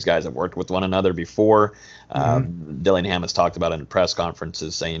because these guys have worked with one another before. Dillingham has talked about it in press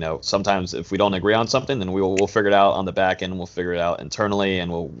conferences, saying, sometimes if we don't agree on something, then we'll figure it out on the back end. We'll figure it out internally,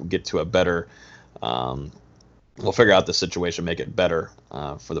 and we'll get to a better we'll figure out the situation, make it better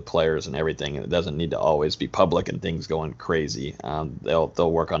for the players and everything. It doesn't need to always be public and things going crazy.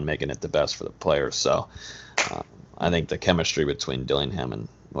 They'll work on making it the best for the players. So I think the chemistry between Dillingham and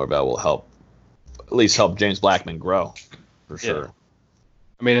Norvell will at least help James Blackman grow for sure. Yeah.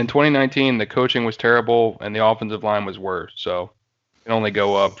 I mean, in 2019, the coaching was terrible and the offensive line was worse. So it can only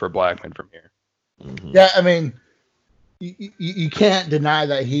go up for Blackman from here. Yeah, I mean, you can't deny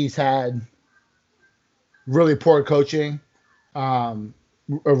that he's had really poor coaching, a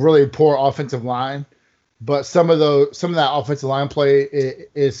really poor offensive line, but some of that offensive line play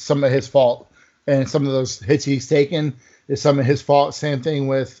is some of his fault, and some of those hits he's taken is some of his fault. Same thing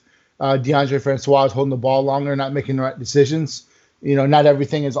with DeAndre Francois holding the ball longer, not making the right decisions. Not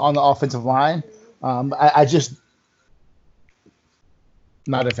everything is on the offensive line. I just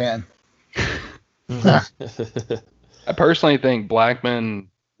not a fan. I personally think Blackman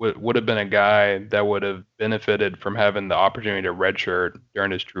would have been a guy that would have benefited from having the opportunity to redshirt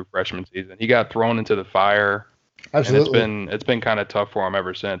during his true freshman season. He got thrown into the fire. Absolutely. And it's been kind of tough for him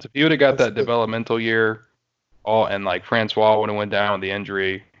ever since. If he would have got that developmental year, and like Francois would have went down with the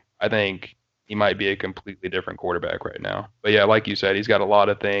injury, I think he might be a completely different quarterback right now. But yeah, like you said, he's got a lot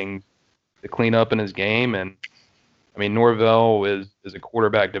of things to clean up in his game, and I mean Norvell is a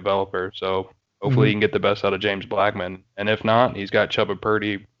quarterback developer, so hopefully he can get the best out of James Blackman. And if not, he's got Chubba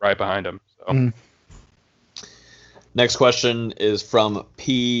Purdy right behind him. So. Next question is from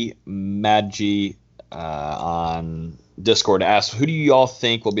P. Maggi on Discord. Asks, who do you all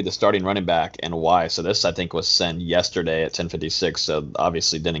think will be the starting running back and why? So this, I think, was sent yesterday at 10:56. So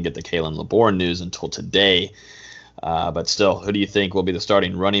obviously didn't get the Kalen LeBourne news until today. But still, who do you think will be the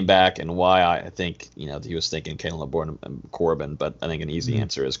starting running back and why? I think, he was thinking Kalen LeBourne and Corbin, but I think an easy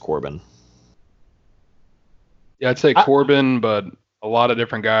answer is Corbin. Yeah, I'd say Corbin, but a lot of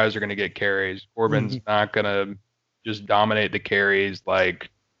different guys are going to get carries. Corbin's not going to just dominate the carries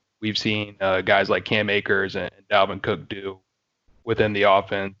like we've seen guys like Cam Akers and Dalvin Cook do within the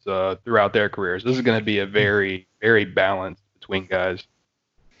offense throughout their careers. This is going to be a very, very balanced between guys.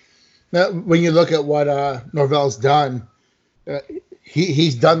 Now, when you look at what Norvell's done,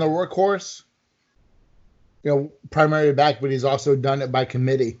 he's done the workhorse, primary back, but he's also done it by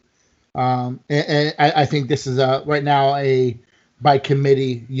committee. And I think this is right now a by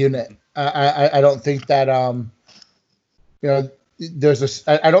committee unit. I don't think that I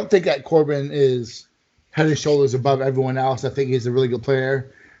don't think that Corbin is head and shoulders above everyone else. I think he's a really good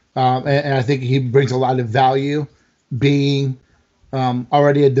player, and I think he brings a lot of value, being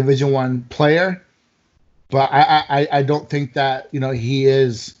already a Division I player. But I don't think that he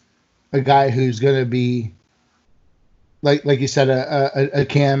is a guy who's going to be like you said, a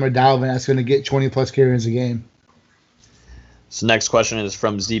Cam or Dalvin that's going to get 20+ carries a game. So next question is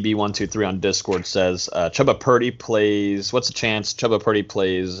from ZB123 on Discord. Says Chubba Purdy plays. What's the chance Chubba Purdy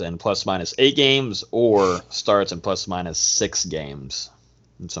plays in ±8 games or starts in ±6 games?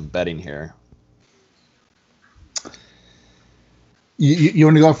 And some betting here. You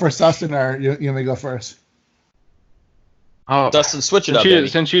want to go first, Dustin, or you want me to go first? Oh, Dustin, switch it up.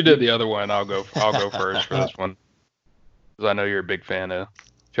 Since you did the other one, I'll go first for this one. I know you're a big fan of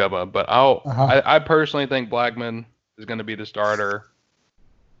Chubba, but I personally think Blackman is going to be the starter.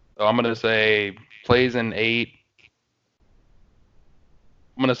 So I'm going to say plays in 8.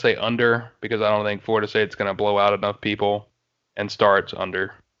 I'm going to say under because I don't think Florida State's going to blow out enough people, and starts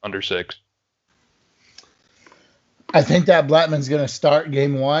under 6. I think that Blackman's going to start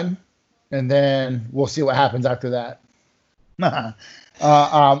game 1, and then we'll see what happens after that.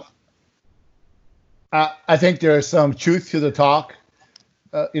 I think there is some truth to the talk.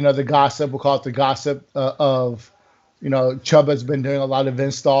 The gossip, we'll call it the gossip of, Chuba's been doing a lot of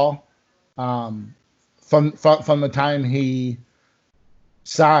install from the time he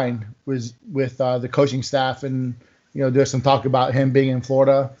signed with the coaching staff, and there's some talk about him being in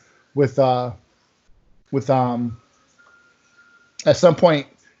Florida with at some point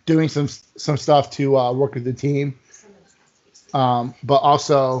doing some stuff to work with the team. But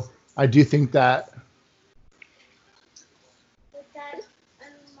also, I do think that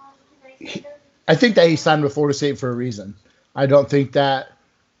he signed with Florida State for a reason. I don't think that,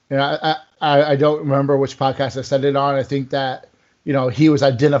 I don't remember which podcast I said it on. I think that, he was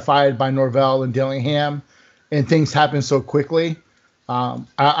identified by Norvell and Dillingham, and things happen so quickly.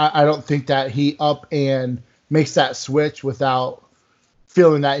 I don't think that he up and makes that switch without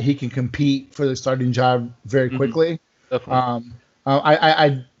feeling that he can compete for the starting job very quickly. Definitely.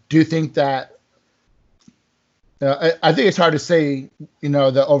 I do think that I think it's hard to say,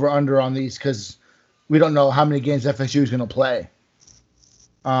 the over-under on these because we don't know how many games FSU is going to play.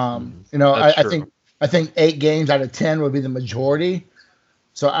 I think 8 games out of 10 would be the majority.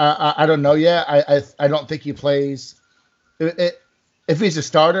 So I don't know yet. I don't think he plays. If he's a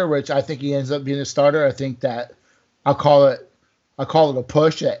starter, which I think he ends up being a starter, I think that I'll call it a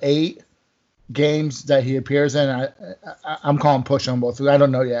push at 8 games that he appears in. I'm calling push on both. I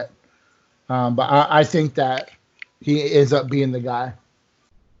don't know yet. But I think that he ends up being the guy.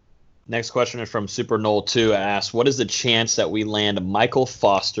 Next question is from Super Knoll 2. Asks, what is the chance that we land Michael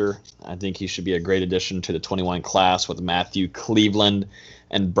Foster? I think he should be a great addition to the 21 class with Matthew Cleveland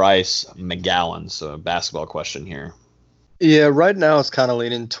and Bryce McGowan. So a basketball question here. Yeah, right now it's kind of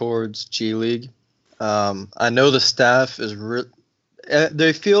leaning towards G League. I know the staff is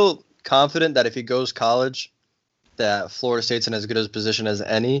they feel confident that if he goes college, that Florida State's in as good a position as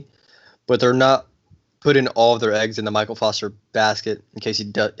any, but they're not putting all of their eggs in the Michael Foster basket in case he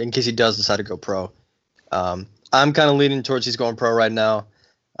does decide to go pro. I'm kind of leaning towards he's going pro right now.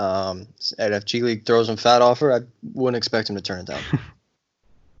 And if G League throws him fat offer, I wouldn't expect him to turn it down.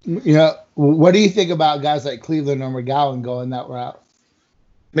 What do you think about guys like Cleveland or McGowan going that route?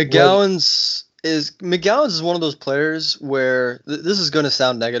 McGowan's is one of those players where this is going to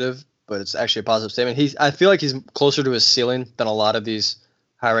sound negative, but it's actually a positive statement. I feel like he's closer to his ceiling than a lot of these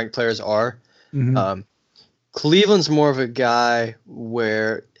high-ranked players are. Mm-hmm. Cleveland's more of a guy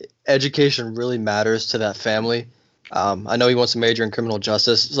where education really matters to that family. I know he wants to major in criminal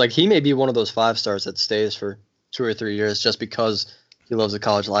justice. It's like he may be one of those 5 stars that stays for 2 or 3 years just because he loves the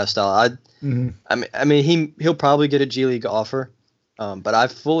college lifestyle. I mean, he'll probably get a G League offer, but I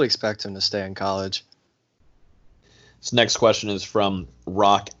fully expect him to stay in college. This next question is from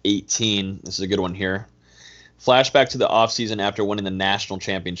Rock18. This is a good one here. Flashback to the offseason after winning the national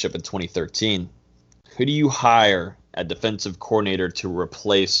championship in 2013. Who do you hire at defensive coordinator to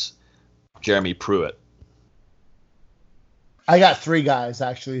replace Jeremy Pruitt? I got 3 guys,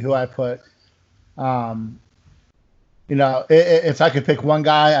 actually, who I put. If I could pick one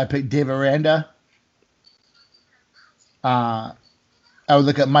guy, I'd pick Dave Aranda. I would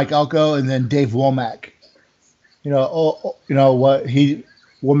look at Mike Elko and then Dave Womack.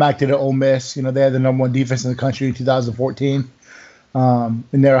 Womack did at Ole Miss. They had the number 1 defense in the country in 2014, and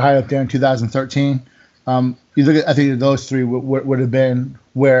they were high up there in 2013. I think those 3 would have been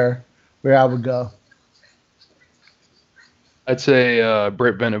where I would go. I'd say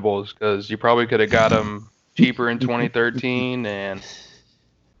Britt Venables, because you probably could have got him cheaper in 2013, and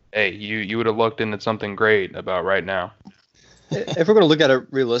hey, you would have looked into something great about right now. If we're going to look at it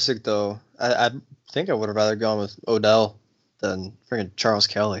realistic, though, I think I would have rather gone with Odell than freaking Charles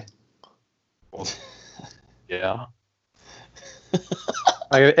Kelly. Yeah.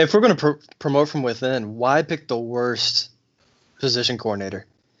 If we're going to promote from within, why pick the worst position coordinator?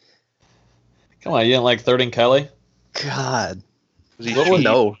 Come on, you didn't like Thurman Kelly? God.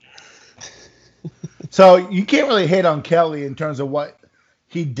 No. So you can't really hate on Kelly in terms of what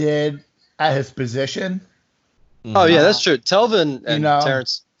he did at his position. Oh, yeah, that's true. Telvin and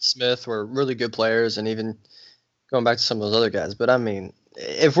Terrence Smith were really good players, and even going back to some of those other guys. But, I mean,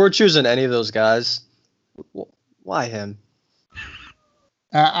 if we're choosing any of those guys, why him?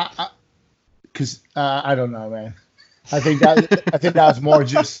 Because I don't know, man. I think that was more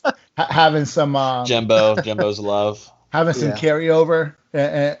just having some Jimbo's love, having some carryover,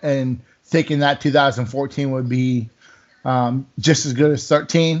 and thinking that 2014 would be just as good as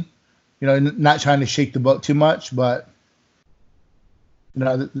 13. Not trying to shake the boat too much, but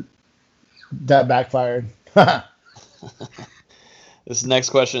that backfired. This next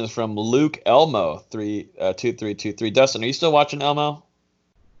question is from Luke Elmo 2323. Dustin, are you still watching Elmo?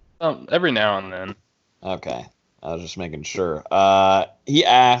 Every now and then. Okay. I was just making sure. He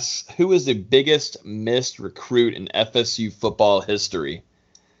asks, who is the biggest missed recruit in FSU football history?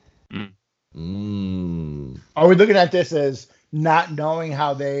 Are we looking at this as not knowing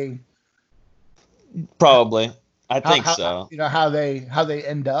how they? Probably. I think so. You know how they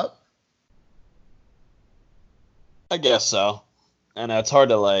end up. I guess so. And it's hard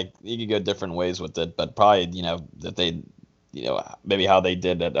to you could go different ways with it, but probably that they, maybe how they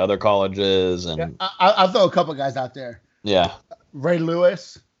did at other colleges and. Yeah, I'll throw a couple guys out there. Yeah. Ray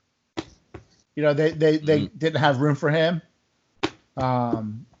Lewis. They didn't have room for him.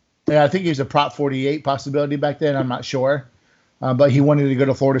 I think he was a Prop 48 possibility back then. I'm not sure, but he wanted to go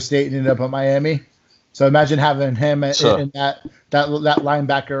to Florida State and ended up at Miami. So imagine having him in that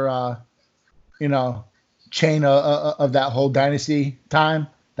linebacker, chain of that whole dynasty time.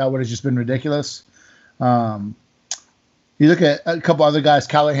 That would have just been ridiculous. You look at a couple other guys,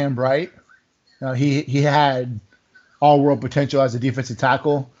 Callahan Bright. He had all-world potential as a defensive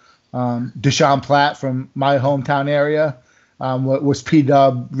tackle. Deshaun Platt from my hometown area was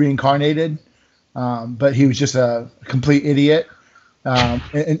P-Dub reincarnated, but he was just a complete idiot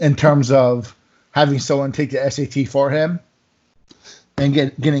in terms of having someone take the SAT for him and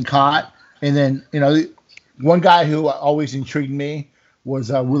getting caught. And then, one guy who always intrigued me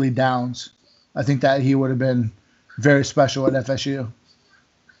was Willie Downs. I think that he would have been very special at FSU.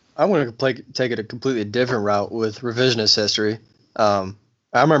 I'm going to take it a completely different route with revisionist history. I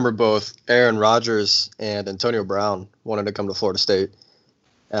remember both Aaron Rodgers and Antonio Brown wanted to come to Florida State.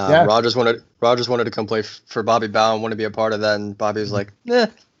 Rodgers wanted to come play for Bobby Bowden, wanted to be a part of that, and Bobby was like,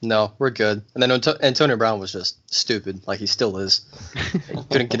 no, we're good. And then Antonio Brown was just stupid, like he still is.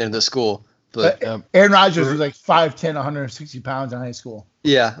 Couldn't get into the school. But Aaron Rodgers was like 5'10", 160 pounds in high school.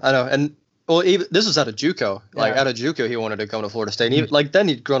 Yeah, I know. And even this was out of JUCO. Out of JUCO, he wanted to come to Florida State. And then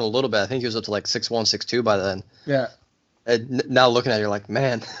he'd grown a little bit. I think he was up to 6'1", 6'2" by then. Yeah. And now looking at it, you're like,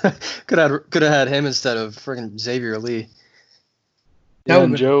 man, could have had him instead of freaking Xavier Lee. Yeah,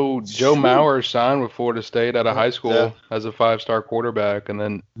 and Joe Mauer signed with Florida State out of high school as a 5-star quarterback, and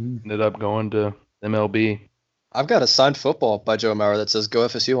then ended up going to MLB. I've got a signed football by Joe Mauer that says "Go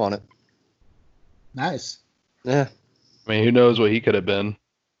FSU" on it. Nice. Yeah. I mean, who knows what he could have been?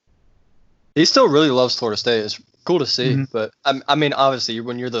 He still really loves Florida State. It's cool to see, but I mean, obviously,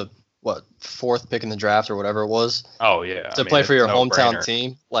 when you're the 4th pick in the draft or whatever it was. Oh yeah. To play for your hometown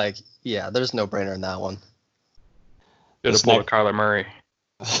team, there's no brainer in that one. Should have pulled Kyler Murray.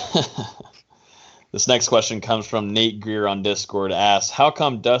 This next question comes from Nate Greer on Discord. Asks, how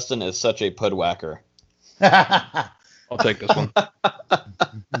come Dustin is such a pudwhacker? I'll take this one.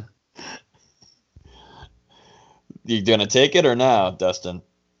 You gonna take it or no, Dustin?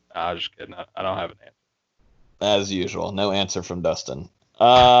 I'm just kidding. I don't have an answer. As usual, no answer from Dustin.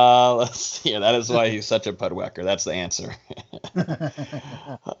 Let's see. That is why he's such a pudwhacker. That's the answer.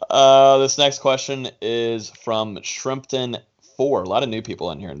 This next question is from Shrimpton4. A lot of new people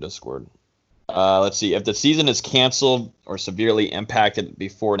in here in Discord. Let's see. If the season is canceled or severely impacted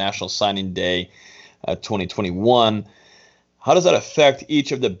before National Signing Day 2021, how does that affect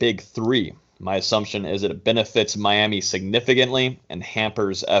each of the big three? My assumption is that it benefits Miami significantly and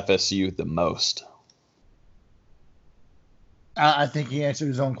hampers FSU the most. I think he answered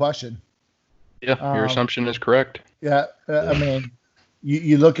his own question. Yeah, your assumption is correct. Yeah, I mean,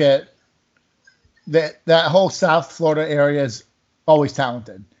 you look at that whole South Florida area is always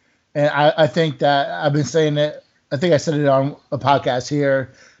talented. And I think that I've been saying it. I think I said it on a podcast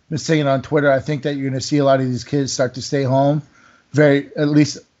here, been saying it on Twitter. I think that you're going to see a lot of these kids start to stay home, at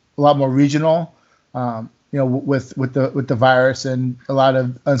least a lot more regional, with the virus and a lot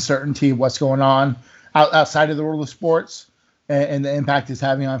of uncertainty of what's going on outside of the world of sports and the impact it's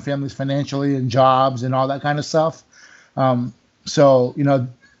having on families financially and jobs and all that kind of stuff. So,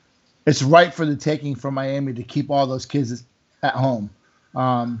 it's right for the taking for Miami to keep all those kids at home.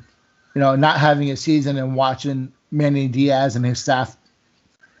 Not having a season and watching Manny Diaz and his staff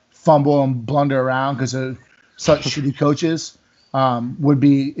fumble and blunder around because of such shitty coaches would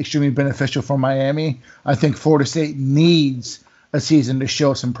be extremely beneficial for Miami. I think Florida State needs a season to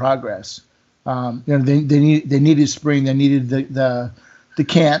show some progress. They needed spring, they needed the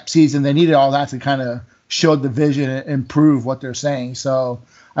camp season, they needed all that to kind of show the vision and prove what they're saying. So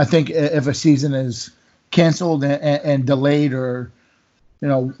I think if a season is canceled and delayed or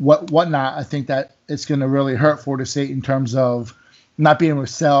whatnot, I think that it's going to really hurt Florida State in terms of not being able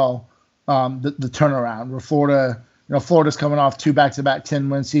to sell the turnaround. Where Florida's coming off 2 back-to-back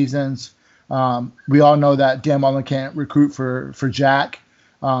 10-win seasons. We all know that Dan Mullen can't recruit for Jack.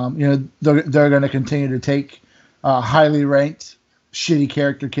 They're going to continue to take highly ranked, shitty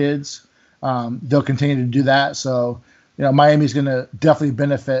character kids they'll continue to do that. So, Miami's going to definitely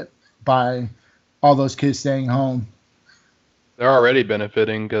benefit by all those kids staying home. They're already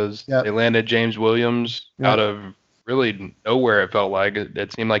benefiting because they landed James Williams out of really nowhere. It felt like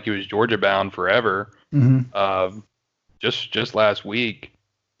it seemed like he was Georgia bound forever. Mm-hmm. Just last week,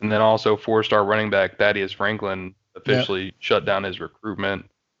 and then also 4-star running back Thaddeus Franklin officially shut down his recruitment,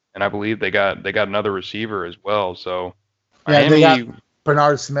 and I believe they got another receiver as well. So Miami, they got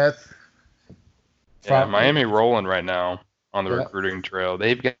Bernard Smith. Miami rolling right now on the recruiting trail.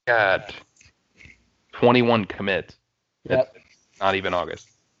 They've got 21 commits. Yep. Not even August.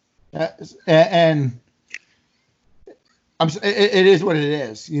 And it is what it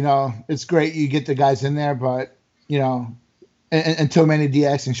is. It's great you get the guys in there, but until Manny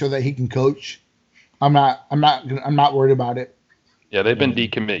Diaz can show that he can coach, I'm not worried about it. Yeah, they've been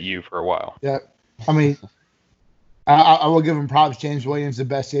decommit you for a while. Yeah, I mean, I will give him props. James Williams, the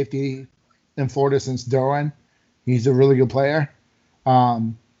best safety in Florida since Derwin. He's a really good player.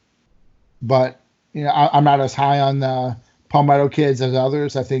 But I'm not as high on the Palmetto kids as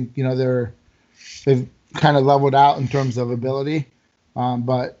others. I think they've kind of leveled out in terms of ability.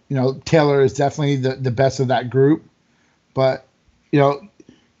 But Taylor is definitely the best of that group. But you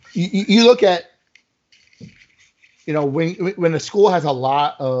look at when a school has a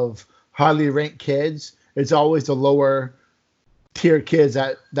lot of highly ranked kids, it's always the lower tier kids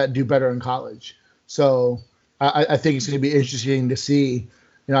that do better in college. So I think it's going to be interesting to see.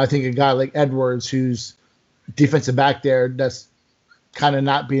 I think a guy like Edwards, who's defensive back there, that's kind of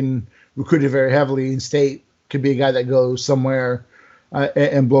not being recruited very heavily in state, could be a guy that goes somewhere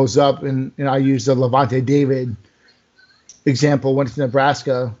and blows up. And I use the Levante David example. Went to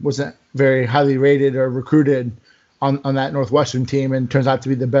Nebraska, wasn't very highly rated or recruited on that Northwestern team, and turns out to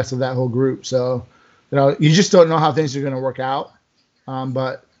be the best of that whole group. So, you just don't know how things are going to work out.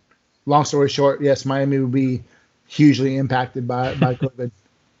 But long story short, yes, Miami will be hugely impacted by COVID.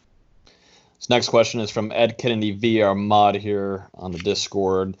 This next question is from Ed Kennedy VR Mod here on the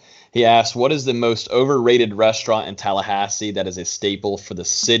Discord. He asked, what is the most overrated restaurant in Tallahassee that is a staple for the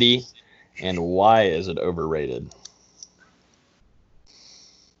city, and why is it overrated?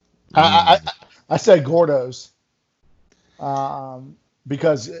 I said Gordo's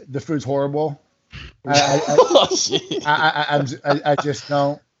because the food's horrible. I just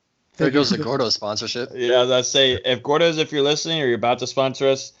don't. There goes the Gordo's sponsorship. Yeah, I say if Gordo's, if you're listening or you're about to sponsor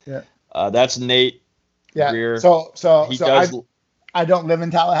us, that's Nate. Yeah. Greer. So I don't live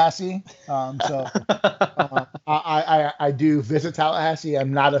in Tallahassee, I do visit Tallahassee.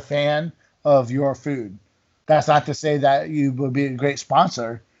 I'm not a fan of your food. That's not to say that you would be a great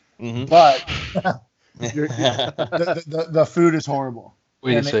sponsor, but the food is horrible.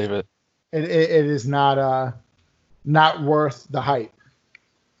 Way to save it. It is not worth the hype.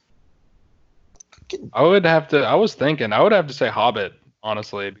 I would have to say Hobbit,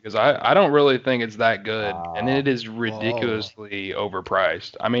 honestly, because I don't really think it's that good, and it is ridiculously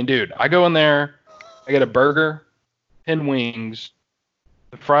overpriced. I mean, dude, I go in there, I get a burger, 10 wings,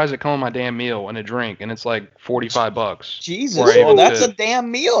 the fries that come with my damn meal, and a drink, and it's like $45. Jesus, that's a damn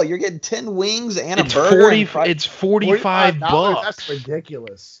meal. You're getting 10 wings and a burger. It's $45. That's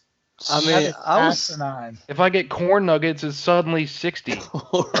ridiculous. I mean, if I get corn nuggets, it's suddenly $60.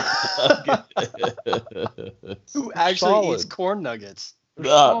 Who actually eats corn nuggets?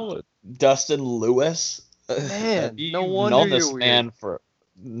 Dustin Lewis. Man, no wonder this you're man weird. for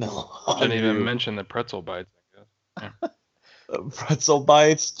no. I didn't even mention the pretzel bites. I guess. Pretzel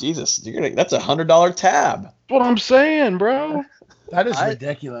bites, Jesus, that's $100 tab. That's what I'm saying, bro. That is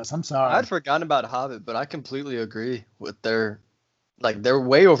ridiculous. I'm sorry. I'd forgotten about Hobbit, but I completely agree with they're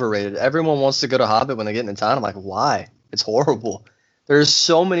way overrated. Everyone wants to go to Hobbit when they get into town. I'm like, why? It's horrible. There's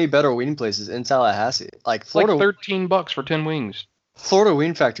so many better wing places in Tallahassee. Like Florida, like $13 for 10 wings. Florida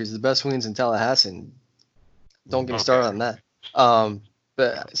Wing Factory is the best wings in Tallahassee. And don't get me started on that.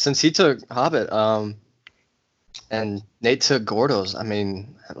 But since he took Hobbit, and Nate took Gordo's, I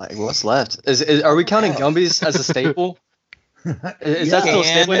mean, like, what's left? Are we counting Gumby's as a staple? Is that still a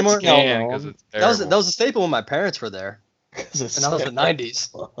staple anymore? That was a staple when my parents were there. And that was the 90s.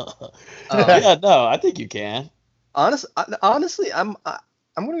 Yeah, no, I think you can. Honestly, I'm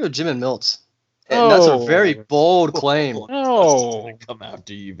going to go Jim and Milt's. And that's a very bold claim. No. Come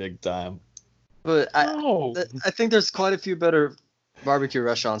after you big time. But I think there's quite a few better barbecue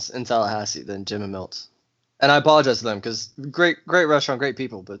restaurants in Tallahassee than Jim and Milt's. And I apologize to them because great restaurant, great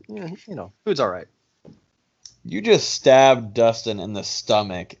people, but food's all right. You just stabbed Dustin in the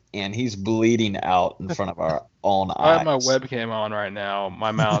stomach, and he's bleeding out in front of our own eyes. If I had my webcam on right now,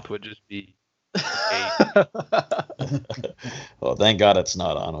 my mouth would just be Well, thank God it's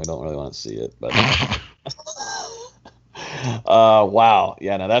not on. We don't really want to see it, but wow,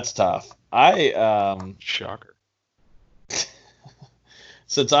 yeah, no, that's tough. Shocker.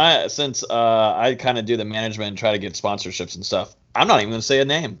 Since I kind of do the management and try to get sponsorships and stuff, I'm not even going to say a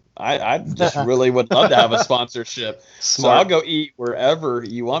name. I just really would love to have a sponsorship. So I'll go eat wherever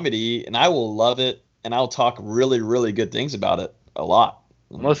you want me to eat, and I will love it, and I'll talk really, really good things about it a lot.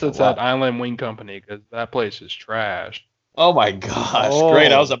 Unless it's that Island Wing Company, because that place is trash. Oh my gosh,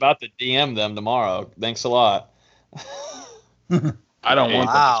 great. I was about to DM them tomorrow. Thanks a lot. I don't want them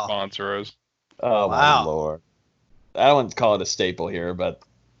to sponsor us. Oh my Lord. I wouldn't call it a staple here, but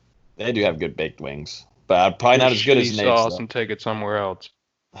they do have good baked wings. But probably not as good as Nate's. Sauce and take it somewhere else.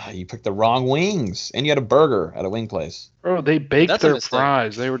 You picked the wrong wings, and you had a burger at a wing place. Bro, they baked their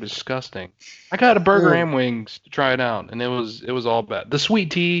fries. They were disgusting. I got a burger and wings to try it out, and it was all bad. The sweet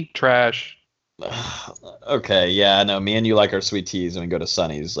tea, trash. Okay, yeah, I know. Me and you like our sweet teas, and we go to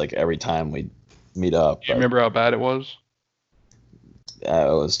Sonny's like every time we meet up. You remember how bad it was? It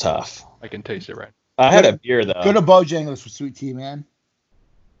was tough. I can taste it right. I had a beer though. Go to Bojangles for sweet tea, man.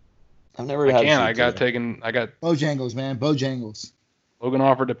 I've never had. I got Bojangles, man. Bojangles. Logan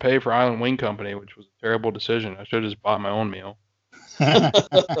offered to pay for Island Wing Company, which was a terrible decision. I should have just bought my own meal. How'd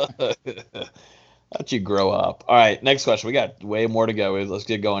you grow up? All right, next question. We got way more to go. Let's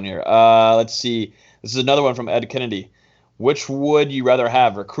get going here. Let's see. This is another one from Ed Kennedy. Which would you rather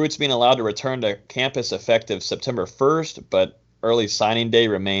have? Recruits being allowed to return to campus effective September 1st, but early signing day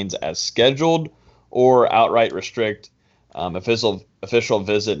remains as scheduled, or outright restrict official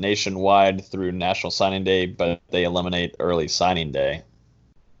visit nationwide through National Signing Day, but they eliminate early signing day?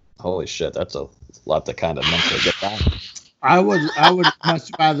 Holy shit, that's a lot to kind of mentally get down. I would much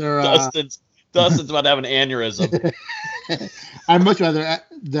rather. Dustin's about to have an aneurysm. I'd much rather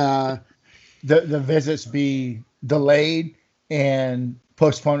the visits be delayed and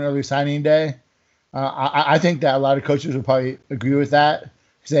postpone early signing day. I think that a lot of coaches would probably agree with that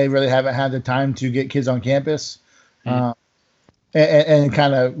because they really haven't had the time to get kids on campus and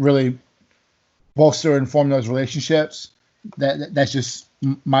kind of really bolster and form those relationships. That's just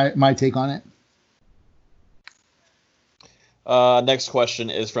my take on it. Next question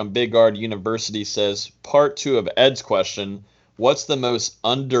is from Big Guard University. Says, part 2 of Ed's question, what's the most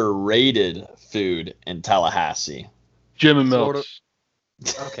underrated food in Tallahassee? Jim and Mills.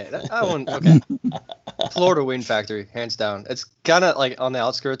 Okay, okay. Florida Wing Factory, hands down. It's kind of like on the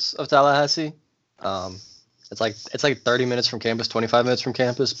outskirts of Tallahassee. It's like 30 minutes from campus, 25 minutes from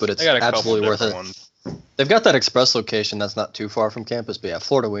campus, but it's absolutely worth it. They've got that express location that's not too far from campus, but yeah,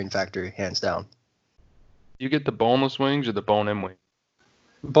 Florida Wing Factory, hands down. You get the boneless wings or the bone-in wing?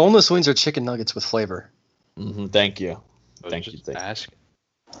 Boneless wings are chicken nuggets with flavor. Mm-hmm, thank you. Thank you.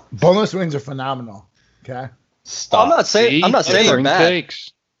 Boneless wings are phenomenal. Okay. Stop. I'm not saying they're bad.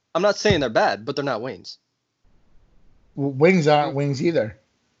 Takes. I'm not saying they're bad, but they're not wings. Well, wings aren't wings either.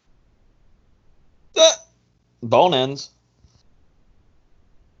 Bone ends.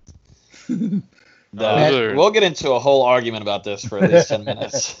 We'll get into a whole argument about this for at least 10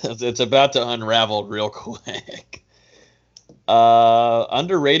 minutes. It's about to unravel real quick.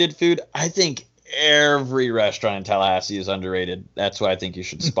 Underrated food? I think every restaurant in Tallahassee is underrated. That's why I think you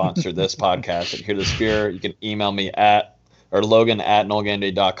should sponsor this podcast at Hear the Spear. You can email me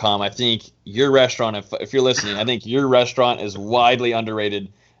Logan@NoleGameDay.com. I think your restaurant, if you're listening, I think your restaurant is widely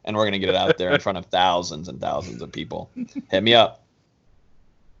underrated, and we're going to get it out there in front of thousands and thousands of people. Hit me up.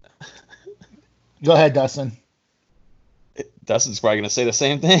 Go ahead, Dustin. Dustin's probably going to say the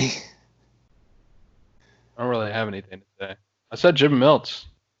same thing. I don't really have anything to say. I said Jim Mills.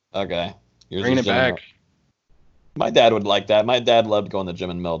 Okay. Bring it back. My dad would like that. My dad loved going to Jim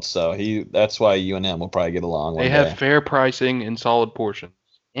and Mills, so that's why you and him will probably get along one day. They have fair pricing and solid portions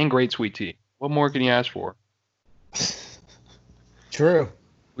and great sweet tea. What more can you ask for? True.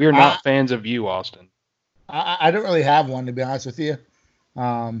 We are not fans of you, Austin. I don't really have one, to be honest with you.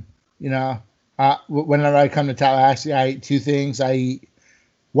 Whenever I come to Tallahassee, I eat two things. I eat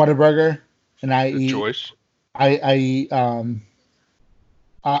Whataburger, and I eat. Choice. I eat.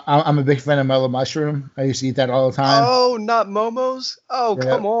 I'm a big fan of mellow mushroom. I used to eat that all the time. Oh, not Momo's? Oh, yeah.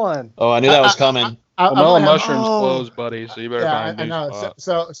 Come on. Oh, I knew that was coming. Mellow mushroom's closed, buddy. So you better find a new spot.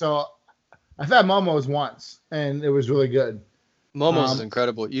 So I've had Momo's once, and it was really good. Momo's is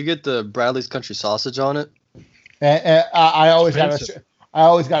incredible. You get the Bradley's Country Sausage on it. And I always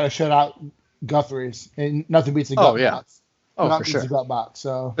got to shut out Guthrie's, and nothing beats the gut box. Oh, for sure. The gut box.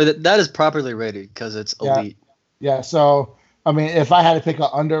 So but that is properly rated because it's elite. Yeah. So I mean, if I had to pick an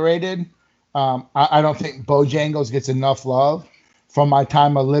underrated, I don't think Bojangles gets enough love from my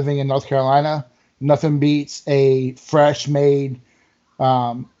time of living in North Carolina. Nothing beats a fresh made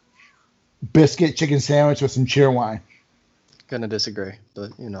biscuit chicken sandwich with some cheer wine. Gonna disagree,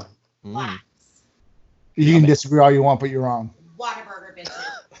 but you know. Mm. You can disagree all you want, but you're wrong. Whataburger bitches.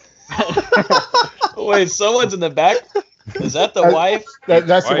 Wait, someone's in the back. Is that the wife?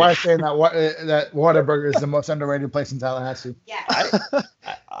 That's the wife saying that Whataburger is the most underrated place in Tallahassee. Yeah.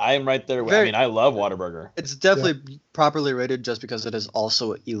 I am right there. Very- I love Whataburger. It's definitely properly rated just because it is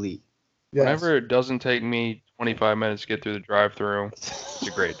also elite. Yes. Whenever it doesn't take me 25 minutes to get through the drive-through, it's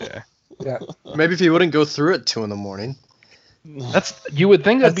a great day. Yeah. Maybe if you wouldn't go through at 2 a.m. You would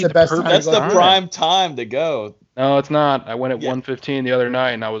think that'd That's be the the best perfect time That's to the go. prime time to go. No, it's not. I went at Yeah. 1:15 the other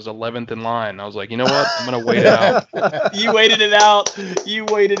night, and I was 11th in line. I was like, you know what? I'm gonna wait it out. You waited it out. You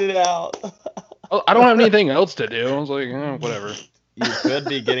waited it out. Oh, I don't have anything else to do. I was like, whatever. You could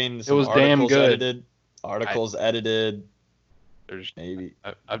be getting some was damn articles good. edited. Articles edited. There's, Maybe.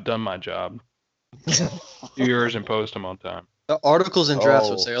 I've done my job. Do yours and post them on time. The articles and drafts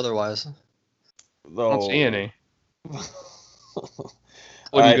would Oh. say otherwise. I don't see any. All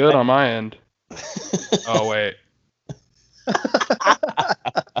Looking right, good on my end. Oh wait.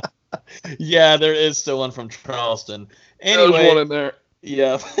 Yeah, there is still one from Charleston. There's one Anyway, in there.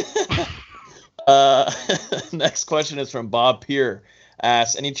 yeah. Next question is from Bob Peer.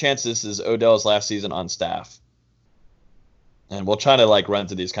 Asks, any chance this is Odell's last season on staff? And we'll try to run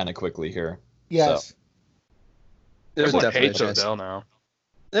through these kind of quickly here. Yes. There's Everyone definitely a hates chance. Odell now.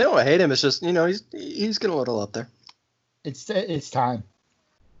 They don't hate him. It's just he's getting a little up there. It's time.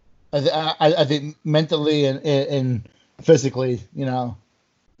 I think mentally and physically,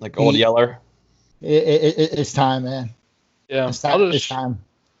 Like Old Yeller. it's time, man. Yeah, It's time.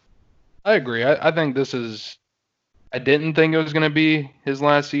 I agree. I think this is. I didn't think it was going to be his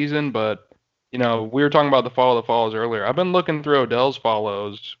last season, but we were talking about the follow the follows earlier. I've been looking through Odell's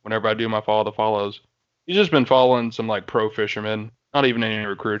follows whenever I do my follow the follows. He's just been following some pro fishermen, not even any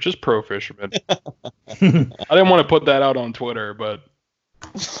recruits, just pro fishermen. I didn't want to put that out on Twitter, but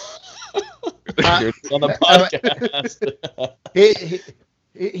You're on the podcast.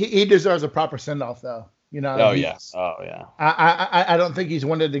 He deserves a proper send off, though. Oh yeah. I don't think he's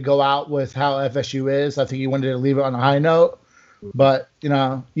wanted to go out with how FSU is. I think he wanted to leave it on a high note, but you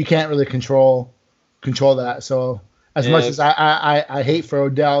can't really control that. So as much as I hate for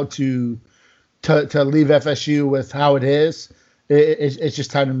Odell to leave FSU with how it is, it's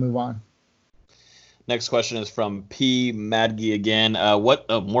just time to move on. Next question is from P. Madge again.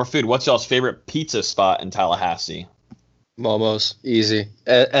 More food. What's y'all's favorite pizza spot in Tallahassee? Momo's easy.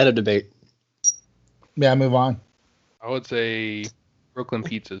 And a debate. Yeah, move on. I would say Brooklyn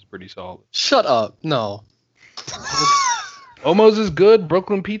Pizza is pretty solid. Shut up. No. Momo's is good.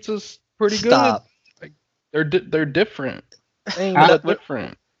 Brooklyn Pizza's pretty Stop. good. They're different. They ain't I- that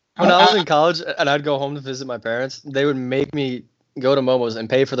different. When I was in college and I'd go home to visit my parents, they would make me go to Momo's and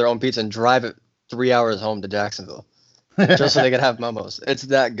pay for their own pizza and drive it 3 hours home to Jacksonville just so they could have Momo's. It's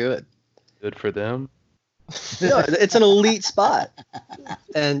that good. Good for them. No, it's an elite spot.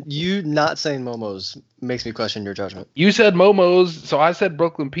 And you not saying Momo's makes me question your judgment. You said Momo's, so I said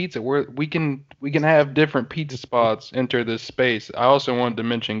Brooklyn Pizza. We can have different pizza spots enter this space. I also wanted to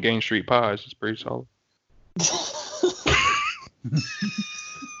mention Gain Street Pies. It's pretty solid.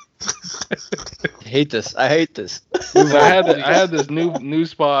 I hate this. I had this new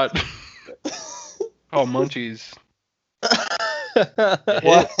spot called Munchies.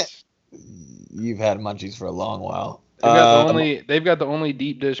 What? You've had Munchies for a long while. They've got the only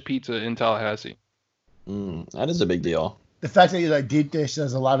deep dish pizza in Tallahassee. That is a big deal. The fact that you like deep dish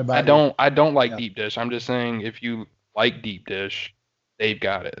says a lot about I don't like deep dish. I'm just saying if you like deep dish, they've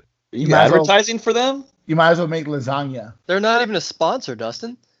got it. Are you might as well- advertising for them? You might as well make lasagna. They're not even a sponsor,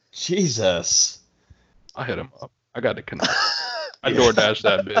 Dustin. Jesus. I hit them up. I got to connect. I DoorDash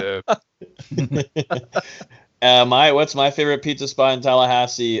that bit. What's my favorite pizza spot in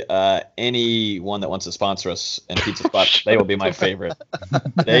Tallahassee? Anyone that wants to sponsor us in pizza spot, they will be my favorite.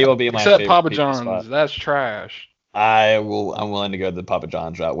 They will be my Except favorite. Papa pizza John's. spot. That's trash. I'm willing to go the Papa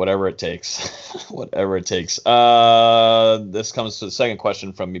John's route, whatever it takes. Whatever it takes. This comes to the second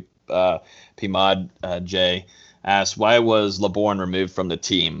question from Pimad J. Asks, why was LeBourne removed from the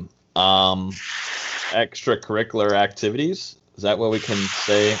team? Extracurricular activities? Is that what we can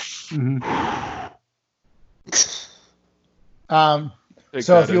say? Mm-hmm. Take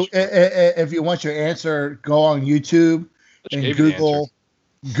So that if you want your answer, go on YouTube Just and gave you the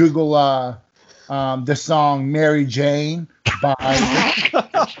Google the song "Mary Jane" by.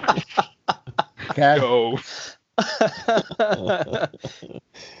 Okay. Go.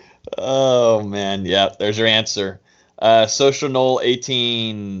 Oh man, yeah. There's your answer. Social Knoll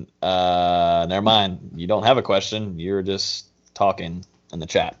 18. Never mind. You don't have a question. You're just talking in the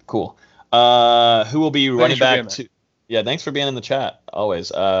chat. Cool. Who will be running back to? Yeah, thanks for being in the chat.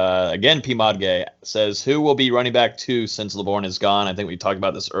 Always. Again, P Modgay says, who will be running back 2 since LeBourne is gone? I think we talked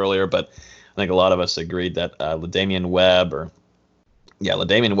about this earlier, but I think a lot of us agreed that LaDainian Webb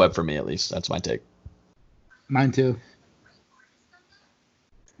LaDainian Webb for me at least. That's my take. Mine too.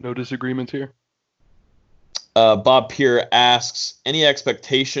 No disagreements here. Bob Peer asks, any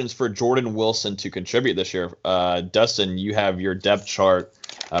expectations for Jordan Wilson to contribute this year? Dustin, you have your depth chart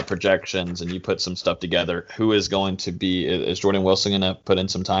projections, and you put some stuff together. Who is going to be? Is Jordan Wilson going to put in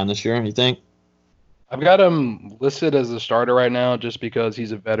some time this year, you think? I've got him listed as a starter right now just because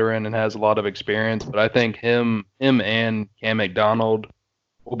he's a veteran and has a lot of experience. But I think him and Cam McDonald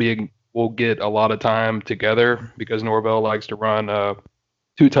will get a lot of time together because Norvell likes to run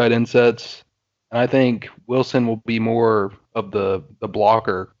 2 tight end sets. And I think Wilson will be more of the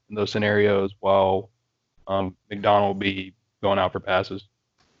blocker in those scenarios while McDonald will be going out for passes.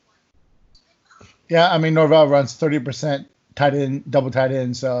 Yeah, I mean, Norvell runs 30% tight end, double tight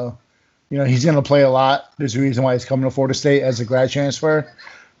end, so, he's going to play a lot. There's a reason why he's coming to Florida State as a grad transfer.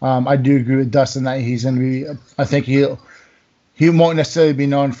 I do agree with Dustin that he's going to be – I think he won't necessarily be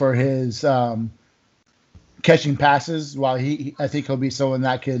known for his catching passes, while I think he'll be someone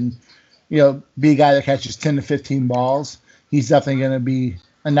that can – be a guy that catches 10 to 15 balls. He's definitely going to be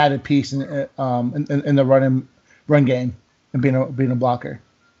an added piece in the run game and being a blocker.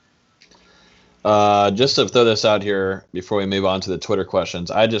 Just to throw this out here before we move on to the Twitter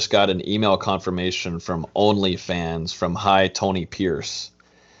questions, I just got an email confirmation from OnlyFans from Hi Tony Pierce.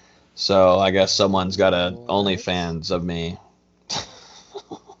 So I guess someone's got a OnlyFans of me.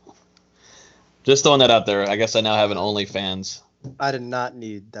 Just throwing that out there. I guess I now have an OnlyFans. I did not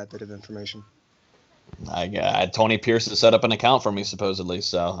need that bit of information. Tony Pierce has set up an account for me, supposedly,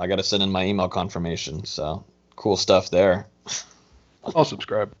 so I got to send in my email confirmation. So cool stuff there. I'll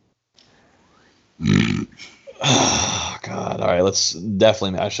subscribe. Oh, God. All right, I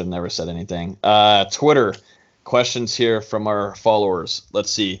should have never said anything. Twitter questions here from our followers. Let's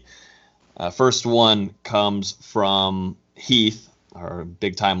see. First one comes from Heath, our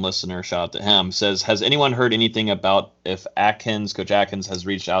big-time listener, shout out to him, says, has anyone heard anything about if Coach Atkins has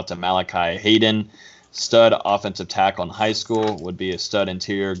reached out to Malachi Hayden, stud offensive tackle in high school, would be a stud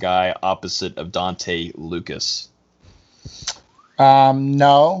interior guy opposite of Dante Lucas?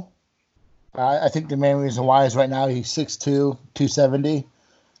 No. I think the main reason why is right now he's 6'2", 270.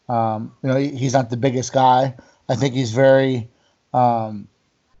 He's not the biggest guy. I think he's very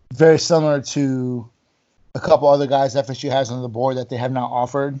similar to a couple other guys FSU has on the board that they have not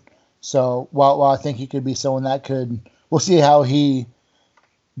offered. So while I think he could be someone that we'll see how he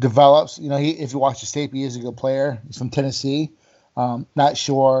develops. If you watch the tape, he is a good player. He's from Tennessee. Not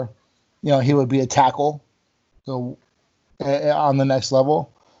sure, he would be a tackle. So on the next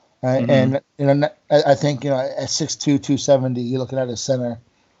level. And I think, at 6'2", 270, you're looking at a center.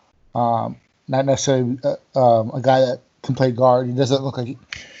 Not necessarily a guy that can play guard. He doesn't look like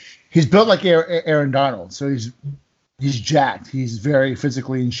he's built like Aaron Donald, so he's jacked. He's very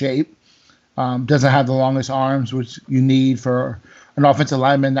physically in shape. Doesn't have the longest arms, which you need for an offensive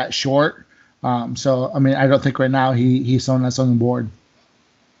lineman that short. So, I don't think right now he's someone that's on the board.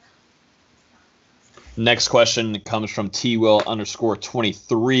 Next question comes from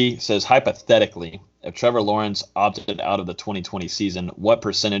TWill_23. Says, hypothetically, if Trevor Lawrence opted out of the 2020 season, what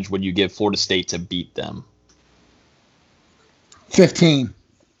percentage would you give Florida State to beat them? 15.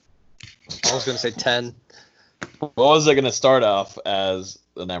 I was going to say 10. What was it going to start off as?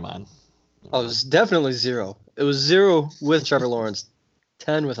 Never mind. Oh, it was definitely 0. It was 0 with Trevor Lawrence,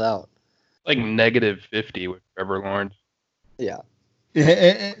 10 without. Like -50 with Trevor Lawrence. Yeah.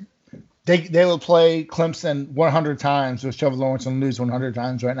 They will play Clemson 100 times with Trevor Lawrence and lose 100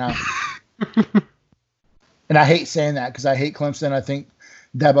 times right now. And I hate saying that because I hate Clemson. I think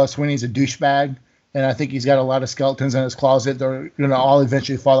Dabo Swinney's a douchebag, and I think he's got a lot of skeletons in his closet that are going to all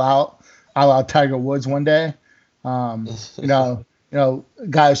eventually fall out. I allow Tiger Woods one day. Guys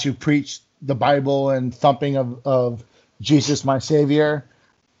who preach the Bible and thumping of Jesus, my Savior,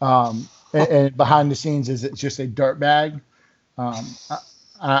 and behind the scenes is just a dirtbag.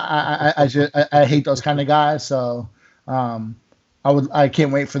 I hate those kind of guys. So I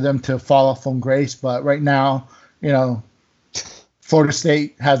can't wait for them to fall off from grace. But right now, Florida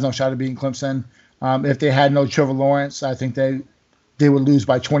State has no shot at beating Clemson. If they had no Trevor Lawrence, I think they would lose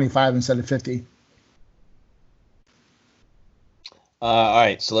by 25 instead of 50. All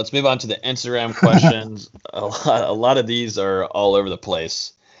right, so let's move on to the Instagram questions. A lot of these are all over the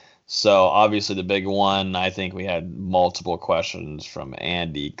place. So obviously the big one, I think we had multiple questions from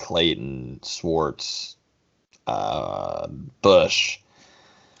Andy, Clayton, Swartz, Bush,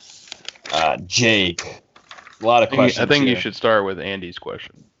 Jake. A lot of questions. I think you here. should start with Andy's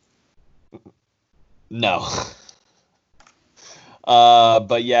question. No.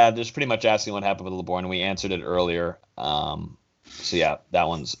 But yeah, just pretty much asking what happened with LeBourne. We answered it earlier. So yeah, that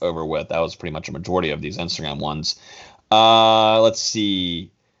one's over with. That was pretty much a majority of these Instagram ones. Let's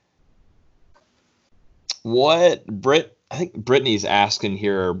see. I think Brittany's asking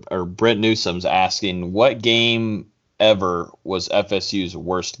here, or Britt Newsom's asking, what game ever was FSU's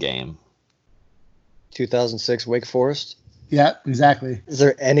worst game? 2006 Wake Forest. Yeah, exactly. Is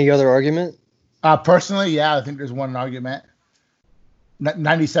there any other argument? Personally, yeah, I think there's one argument.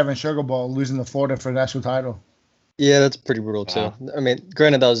 97 Sugar Bowl, losing to Florida for the national title. Yeah, that's pretty brutal too. I mean,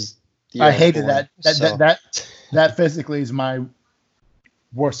 granted, that was. I hated that. That physically is my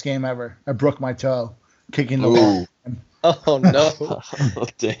worst game ever. I broke my toe kicking the ball. Oh no!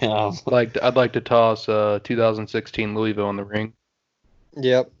 Damn. I'd like to toss 2016 Louisville in the ring.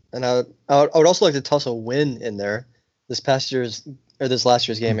 Yep, and I would also like to toss a win in there. This last year's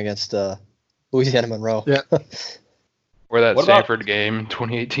game against Louisiana Monroe. Yeah. Or that Stanford game in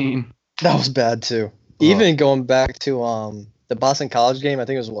 2018. That was bad too. Even going back to the Boston College game, I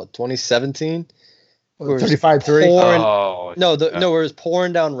think it was 2017. 35-3. No, where it was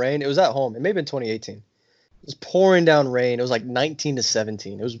pouring down rain. It was at home. It may have been 2018. It was pouring down rain. It was like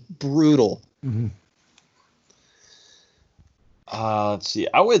 19-17. It was brutal. Mm-hmm. Let's see.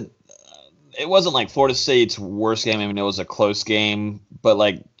 It wasn't like Florida State's worst game. I mean, it was a close game, but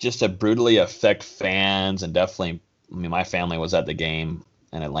like just to brutally affect fans and definitely. I mean, my family was at the game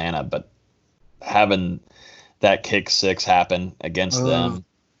in Atlanta, but having that kick six happen against them,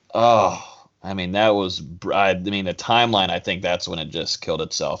 I mean, that was. I mean, the timeline. I think that's when it just killed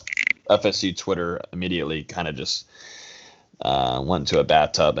itself. FSU Twitter immediately kind of just went into a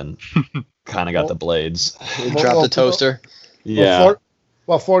bathtub and kind of got the blades. Dropped the toaster. Yeah.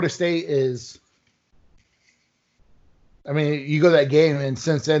 Florida State is. I mean, you go to that game, and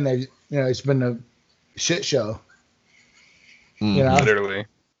since then, it's been a shit show. You know, literally.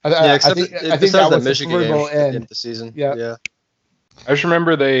 I think that was Michigan game at the end of the season. Yeah. I just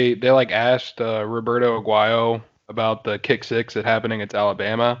remember they like asked Roberto Aguayo about the kick six that happened against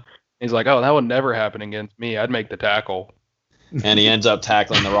Alabama. He's like, "Oh, that would never happen against me. I'd make the tackle." And he ends up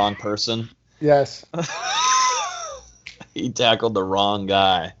tackling the wrong person. Yes. He tackled the wrong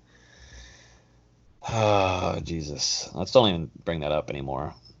guy. Oh, Jesus. Let's don't even bring that up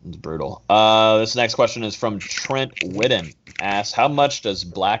anymore. It's brutal. This next question is from Trent Whitten. Asks, how much does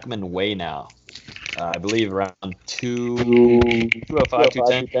Blackman weigh now? I believe around 205,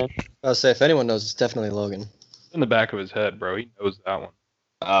 210. I'll say, if anyone knows, it's definitely Logan. In the back of his head, bro. He knows that one.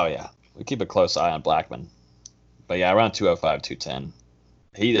 Oh, yeah. We keep a close eye on Blackman. But, yeah, around 205, 210.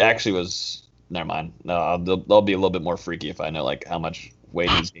 He actually was... Never mind. No, they'll be a little bit more freaky if I know like how much weight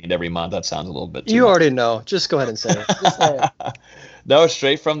he's gained every month. That sounds a little bit too You much. already know. Just go ahead and say it. Just say it. No,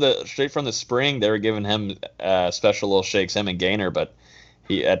 straight from the spring, they were giving him special little shakes, him and Gainer, but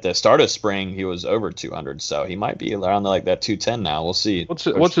he at the start of spring he was over 200, so he might be around like that 210 now. We'll see.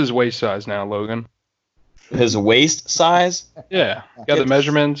 What's his waist size now, Logan? His waist size? Yeah, got the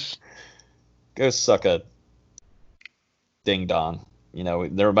measurements. Go suck a ding dong. You know,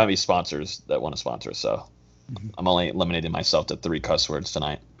 there might be sponsors that want to sponsor, so I'm only eliminating myself to 3 cuss words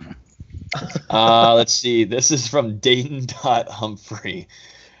tonight. Let's see. This is from Dayton.Humphrey.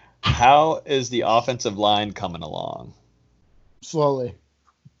 How is the offensive line coming along? Slowly.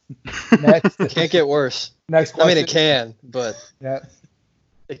 Next. Can't get worse. Next question. I mean, it can, but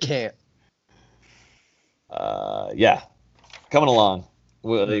it can't. Yeah, coming along.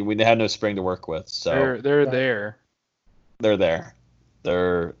 We had no spring to work with, so they're there. They're there.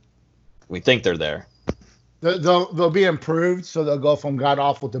 We think they're there. They'll be improved, so they'll go from god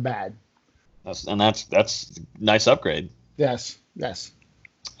awful to bad. That's nice upgrade. Yes. Let's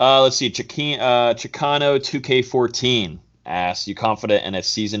see. Chicano 2K14 asks, you confident in a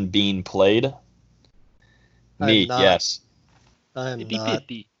season being played? Me, yes. I am not.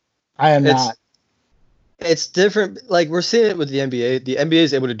 I am not. It's different. Like, we're seeing it with the NBA. The NBA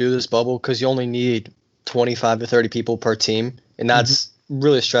is able to do this bubble because you only need 25 to 30 people per team, and that's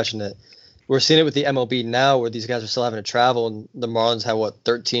really stretching it. We're seeing it with the MLB now, where these guys are still having to travel, and the Marlins had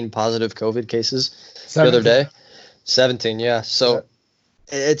 13 positive COVID cases 17. the other day. 17, yeah. So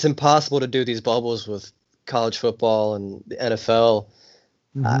it's impossible to do these bubbles with college football and the NFL.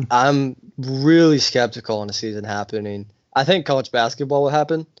 I'm really skeptical on the season happening. I think college basketball will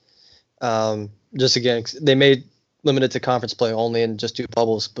happen. Just again, they made limited to conference play only and just do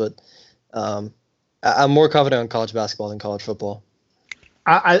bubbles. But I'm more confident on college basketball than college football.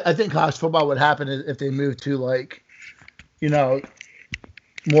 I think college football would happen if they moved to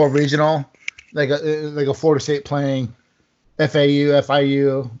more regional, like a Florida State playing FAU,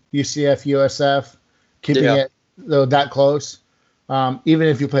 FIU, UCF, USF, keeping it that close. Even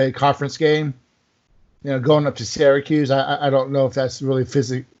if you play a conference game, going up to Syracuse, I don't know if that's really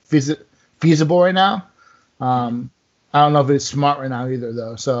feasible right now. I don't know if it's smart right now either,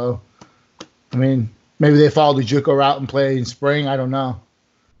 though. So, I mean, maybe they follow the JUCO route and play in spring. I don't know.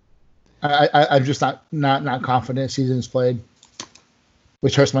 I'm just not confident season's played,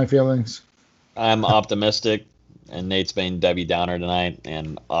 which hurts my feelings. I'm optimistic, and Nate's being Debbie Downer tonight,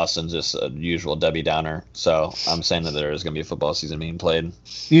 and Austin's just a usual Debbie Downer. So I'm saying that there is going to be a football season being played.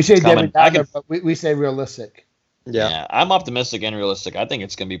 You say Debbie Downer, but we say realistic. Yeah, I'm optimistic and realistic. I think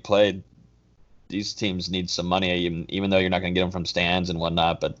it's going to be played. These teams need some money, even though you're not going to get them from stands and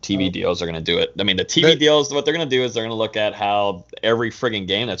whatnot, but TV deals are going to do it. I mean, the TV deals, what they're going to do is they're going to look at how every frigging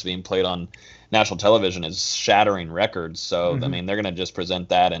game that's being played on national television is shattering records. So, I mean, they're going to just present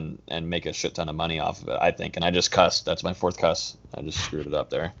that and make a shit ton of money off of it, I think. And I just cussed. That's my fourth cuss. I just screwed it up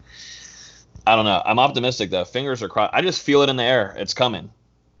there. I don't know. I'm optimistic, though. Fingers are crossed. I just feel it in the air. It's coming.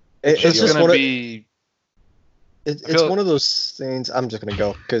 It's just going to be... It's one of those things. I'm just gonna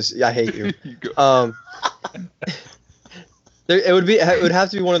go because I hate you. It would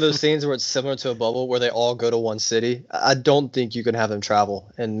have to be one of those things where it's similar to a bubble where they all go to one city. I don't think you can have them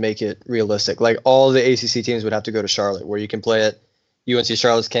travel and make it realistic. Like all the ACC teams would have to go to Charlotte, where you can play at UNC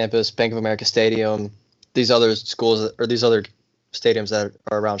Charlotte's campus, Bank of America Stadium, these other schools or these other stadiums that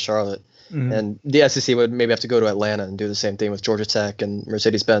are around Charlotte. And the SEC would maybe have to go to Atlanta and do the same thing with Georgia Tech and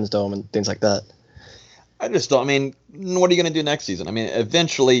Mercedes-Benz Dome and things like that. I just don't. I mean, what are you going to do next season? I mean,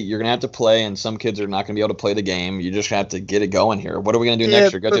 eventually you're going to have to play, and some kids are not going to be able to play the game. You just have to get it going here. What are we going to do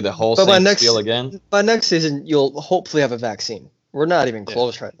next year? Go through the whole same spiel again? By next season, you'll hopefully have a vaccine. We're not even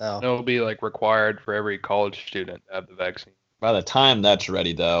close right now. It'll be like required for every college student to have the vaccine. By the time that's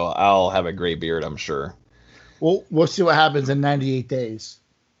ready, though, I'll have a gray beard, I'm sure. Well, we'll see what happens in 98 days.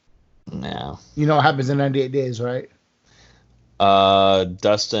 Yeah. You know what happens in 98 days, right?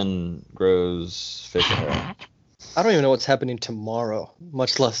 Dustin grows facial hair. I don't even know what's happening tomorrow,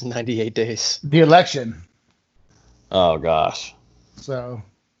 much less 98 days. The election. Oh, gosh. So.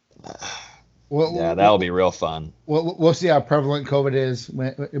 That'll be real fun. We'll see how prevalent COVID is,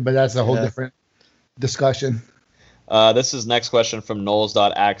 but that's a whole different discussion. This is next question from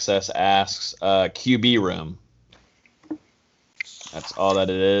Knowles.access asks, QB room. That's all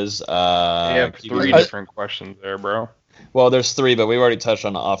that it is. You have three different questions there, bro. Well, there's three, but we've already touched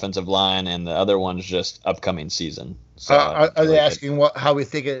on the offensive line, and the other one's just upcoming season. So are they asking how we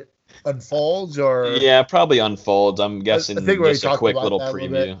think it unfolds, or? Yeah, probably unfolds. I'm guessing I think just a quick little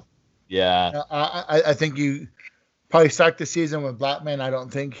preview. Yeah. I think you probably start the season with Blackman. I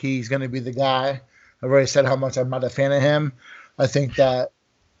don't think he's going to be the guy. I've already said how much I'm not a fan of him. I think that,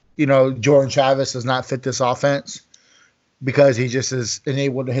 Jordan Travis does not fit this offense because he just is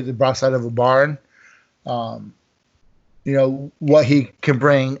unable to hit the broadside of a barn. What he can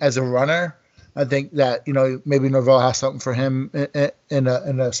bring as a runner. I think that, maybe Norvell has something for him in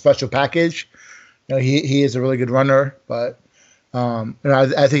a special package. He is a really good runner, but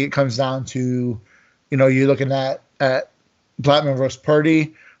I think it comes down to, you're looking at Blackman versus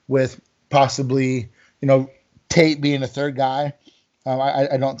Purdy with possibly, Tate being a third guy.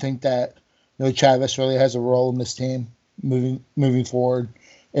 I don't think that Travis really has a role in this team moving forward.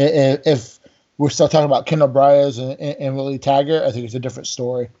 If we're still talking about Kendall Briers and Willie Taggart, I think it's a different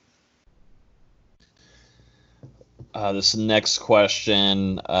story. This next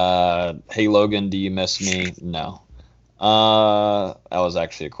question, hey, Logan, do you miss me? No. That was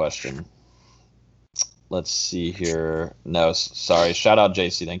actually a question. Let's see here. No, sorry. Shout out,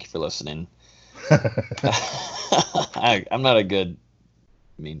 JC. Thank you for listening. I'm not a good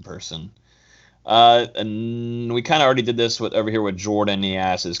mean person. And we kind of already did this over here with Jordan. He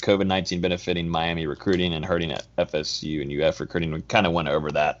asked, is COVID-19 benefiting Miami recruiting and hurting FSU and UF recruiting? We kind of went over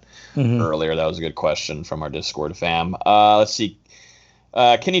that earlier. That was a good question from our Discord fam. Let's see.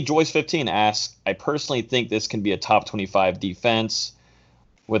 Kenny Joyce 15 asks, I personally think this can be a top 25 defense.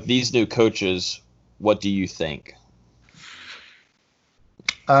 With these new coaches, what do you think?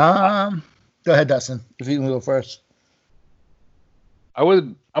 Go ahead, Dustin. If you can go first. I'm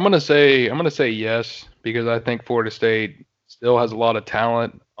gonna say yes, because I think Florida State still has a lot of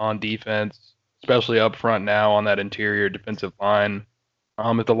talent on defense, especially up front now on that interior defensive line.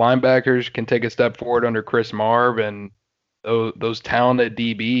 If the linebackers can take a step forward under Chris Marv and those talented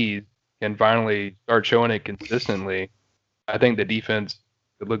DBs can finally start showing it consistently, I think the defense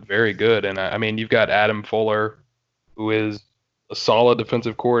could look very good. And I mean, you've got Adam Fuller, who is a solid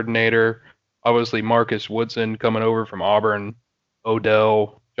defensive coordinator. Obviously, Marcus Woodson coming over from Auburn,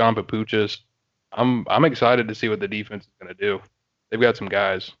 Odell, John Papuchis. I'm excited to see what the defense is going to do. They've got some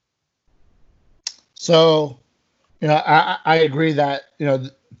guys. So, I agree that,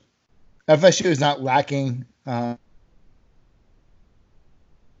 FSU is not lacking. I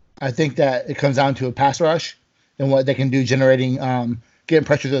think that it comes down to a pass rush and what they can do generating, getting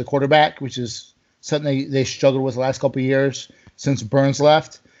pressure to the quarterback, which is something they struggled with the last couple of years since Burns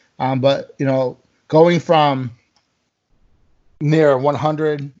left. But, going from near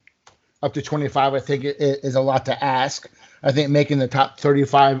 100 up to 25, I think it is a lot to ask. I think making the top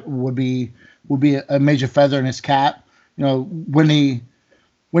 35 would be a major feather in his cap. When he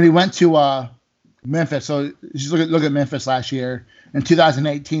went to Memphis, so just look at Memphis last year. In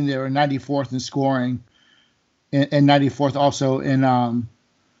 2018, they were 94th in scoring, and 94th also in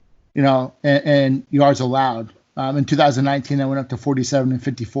and yards allowed. In 2019, they went up to 47 and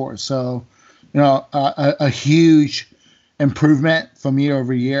 54. So, a huge improvement from year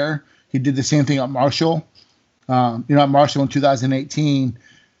over year. He did the same thing at Marshall. At Marshall in 2018,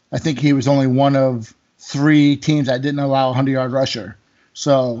 I think he was only one of 3 teams that didn't allow a 100-yard rusher.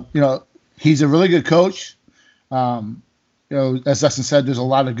 So, he's a really good coach. As Dustin said, there's a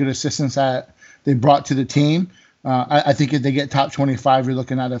lot of good assistants that they brought to the team. I think if they get top 25, you're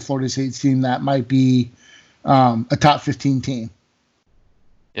looking at a Florida State team that might be a top 15 team.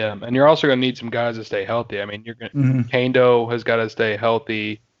 Yeah, and you're also going to need some guys to stay healthy. I mean, you're going Kando has got to stay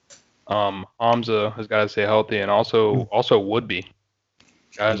healthy. Hamza has got to stay healthy, and also Woodby.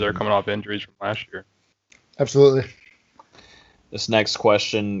 Guys that are coming off injuries from last year. Absolutely. This next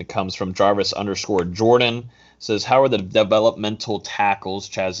question comes from Jarvis_Jordan. Says, how are the developmental tackles,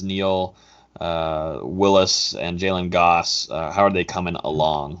 Chaz Neal, Willis, and Jalen Goss, how are they coming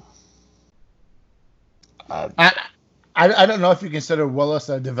along? I don't know if you consider Willis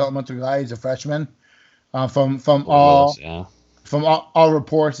a developmental guy. He's a freshman. From all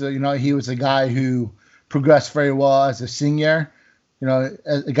reports, he was a guy who progressed very well as a senior.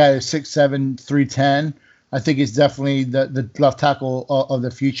 A guy who's 6'7", 310. I think he's definitely the left tackle of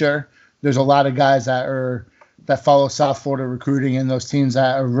the future. There's a lot of guys that follow South Florida recruiting and those teams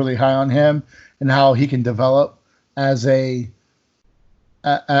that are really high on him and how he can develop as a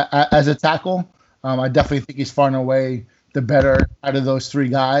tackle. I definitely think he's far and away the better out of those 3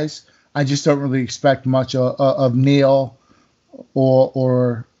 guys. I just don't really expect much of Neal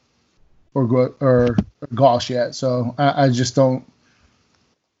or Goss yet. So I just don't.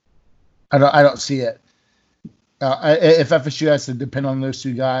 I don't see it. If FSU has to depend on those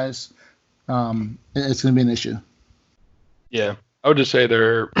 2 guys, it's going to be an issue. Yeah, I would just say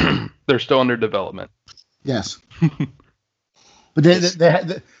they're still under development. Yes, but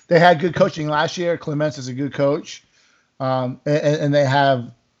they had good coaching last year. Clements is a good coach, and they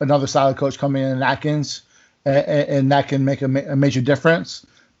have another solid coach coming in Atkins, and that can make a major difference.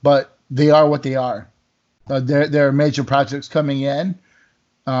 But they are what they are. There are major projects coming in.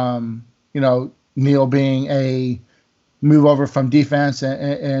 Neal being a move over from defense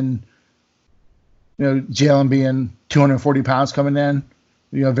and Jalen being 240 pounds coming in,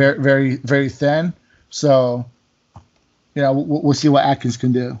 very, very, very thin. So, we'll see what Atkins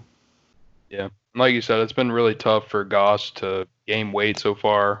can do. Yeah. Like you said, it's been really tough for Goss to gain weight so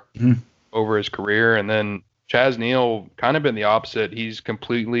far over his career. And then Chaz Neal kind of been the opposite. He's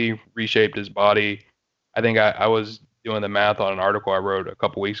completely reshaped his body. I think I was doing the math on an article I wrote a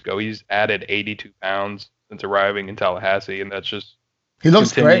couple weeks ago. He's added 82 pounds since arriving in Tallahassee, and that's just he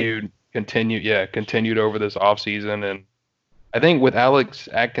looks continued over this offseason. And I think with Alex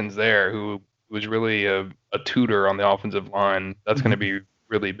Atkins there, who was really a tutor on the offensive line, that's going to be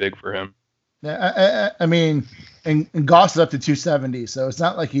really big for him. Yeah, I mean, and Goss is up to 270, so it's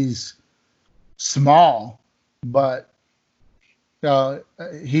not like he's small, but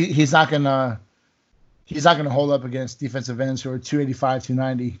he's not gonna hold up against defensive ends who are 285,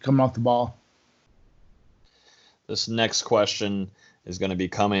 290 coming off the ball. This next question is going to be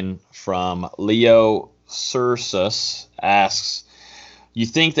coming from Leo Sursus. Asks, you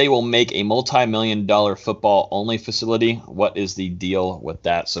think they will make a multi-million-dollar football-only facility? What is the deal with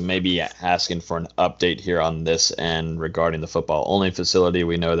that? So maybe asking for an update here on this end regarding the football-only facility.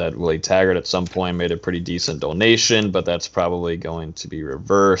 We know that Willie Taggart at some point made a pretty decent donation, but that's probably going to be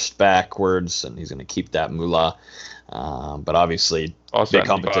reversed backwards, and he's going to keep that moolah. But obviously, also big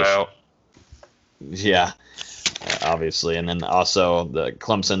competition. buyout. Yeah. obviously. And then also the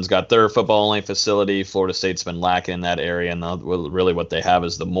Clemson's got their football-only facility. Florida State's been lacking in that area, and really what they have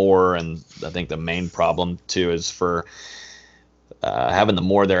is the Moore. And I think the main problem, too, is for having the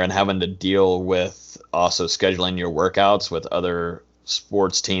Moore there and having to deal with also scheduling your workouts with other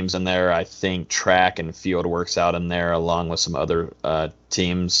sports teams in there. I think track and field works out in there along with some other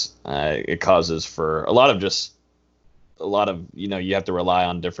teams. It causes for a lot of, you have to rely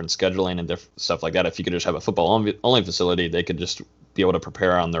on different scheduling and different stuff like that. If you could just have a football only facility, they could just be able to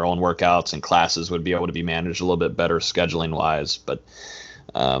prepare on their own workouts, and classes would be able to be managed a little bit better scheduling wise. But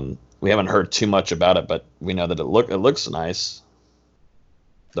we haven't heard too much about it, but we know that it looks nice.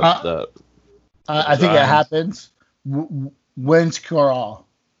 I think it happens. Wins cure all.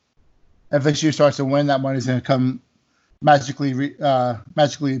 FSU starts to win, that money's going to come magically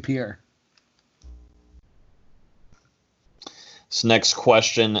appear. This next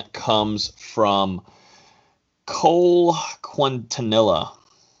question comes from Cole Quintanilla.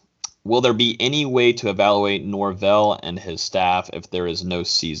 Will there be any way to evaluate Norvell and his staff if there is no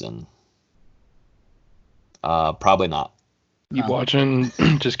season? Probably not.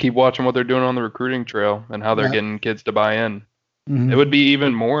 Just keep watching what they're doing on the recruiting trail and how they're getting kids to buy in. Mm-hmm. It would be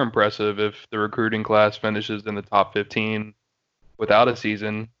even more impressive if the recruiting class finishes in the top 15 without a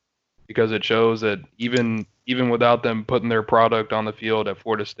season, because it shows that even without them putting their product on the field at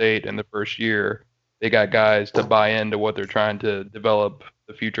Florida State in the first year, they got guys to buy into what they're trying to develop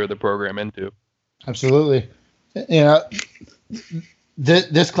the future of the program into. Absolutely.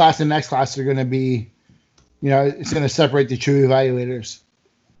 This class and next class are going to be, it's going to separate the true evaluators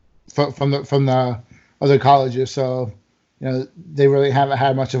from the other colleges. So, they really haven't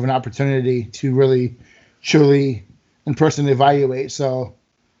had much of an opportunity to really truly in person evaluate. So,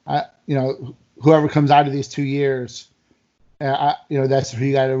 whoever comes out of these 2 years, that's who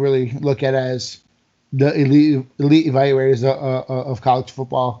you got to really look at as the elite evaluators of college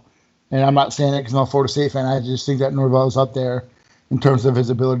football. And I'm not saying it because I'm a Florida State fan. I just think that Norvell's up there in terms of his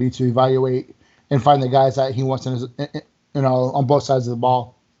ability to evaluate and find the guys that he wants on both sides of the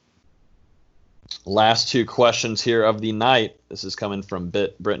ball. Last two questions here of the night. This is coming from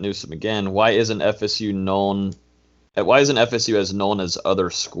Brett Newsom again. Why isn't FSU as known as other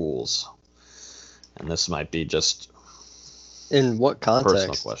schools? And this might be just in what context?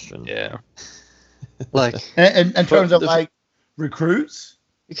 Personal question. Yeah. Like in terms of like recruits?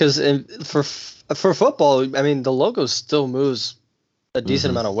 Because for football, I mean, the logo still moves a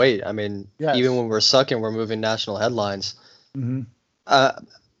decent amount of weight. I mean, even when we're sucking, we're moving national headlines. Mm-hmm.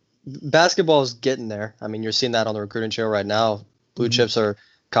 Basketball is getting there. I mean, you're seeing that on the recruiting trail right now. Blue chips are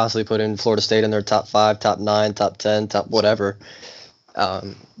constantly putting Florida State in their top 5, top 9, top 10, top whatever.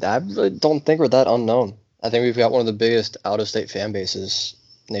 I really don't think we're that unknown. I think we've got one of the biggest out-of-state fan bases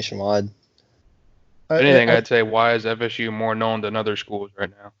nationwide. If anything, I'd say, why is FSU more known than other schools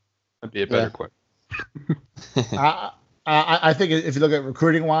right now? That'd be a better question. I think if you look at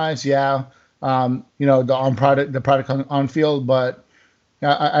recruiting wise, the product on field, but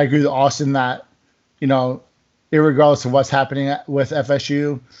I agree with Austin that, irregardless of what's happening with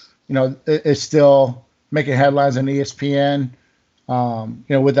FSU, it's still making headlines on ESPN.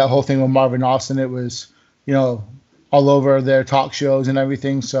 With that whole thing with Marvin Austin, it was, all over their talk shows and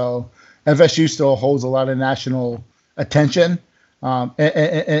everything. So FSU still holds a lot of national attention.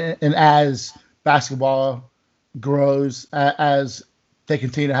 And as basketball grows, as they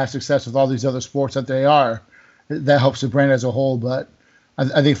continue to have success with all these other sports that they are, that helps the brand as a whole. But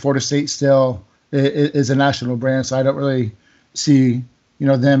I think Florida State still is a national brand, so I don't really see,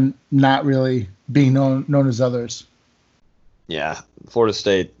 them not really being known as others. Yeah, Florida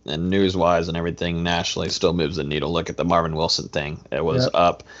State and news-wise and everything nationally still moves the needle. Look at the Marvin Wilson thing. It was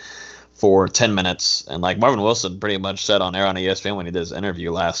up for 10 minutes. And like Marvin Wilson pretty much said on air on ESPN when he did his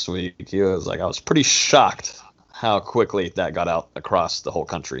interview last week, he was like, I was pretty shocked how quickly that got out across the whole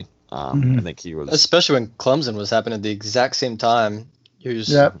country. I think he was. Especially when Clemson was happening at the exact same time.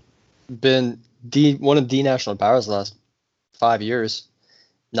 Who's been one of the national powers the last 5 years.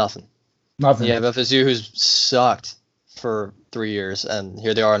 Nothing. You have FSU who's sucked for 3 years, and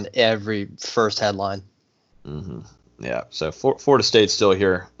here they are in every first headline. Mm-hmm. Yeah, so Florida State's still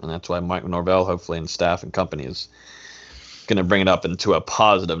here, and that's why Mike Norvell, hopefully, and staff and company is going to bring it up into a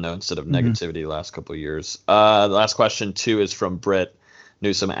positive note instead of negativity the last couple of years. The last question, too, is from Britt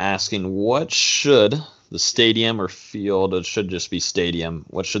Newsom asking, what should the stadium or field, it should just be stadium,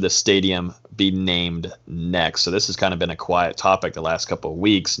 what should the stadium be named next? So this has kind of been a quiet topic the last couple of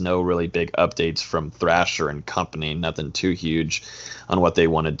weeks. No really big updates from Thrasher and company, nothing too huge on what they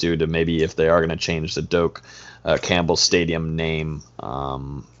want to do to maybe if they are going to change the Doak Campbell Stadium name.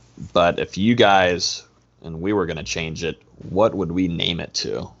 But if you guys and we were going to change it, what would we name it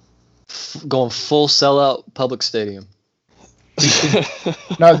to? Going full sellout public stadium.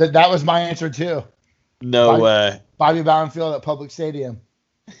 No, that was my answer too. No way. Bobby Bowden Field at Public Stadium.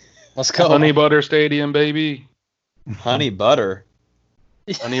 Let's go. Honey Butter Stadium, baby. Honey Butter.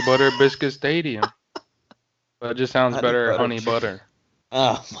 Honey Butter Biscuit Stadium. But it just sounds better, honey butter.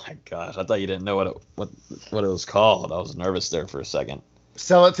 Oh my gosh! I thought you didn't know what it was called. I was nervous there for a second.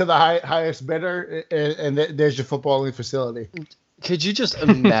 Sell it to the highest bidder, and there's your football league facility. Could you just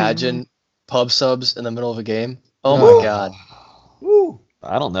imagine pub subs in the middle of a game? Oh my God. Woo.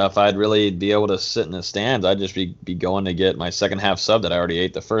 I don't know if I'd really be able to sit in the stands. I'd just be going to get my second half sub that I already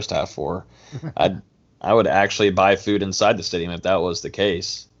ate the first half for. I would actually buy food inside the stadium if that was the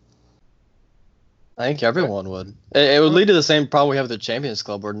case. I think everyone would. It would lead to the same problem we have with the Champions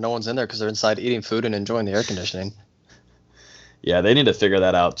Club, where no one's in there because they're inside eating food and enjoying the air conditioning. Yeah, they need to figure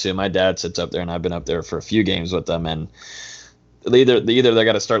that out too. My dad sits up there, and I've been up there for a few games with them, and either they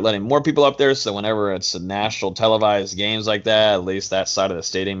got to start letting more people up there, so whenever it's a national televised games like that, at least that side of the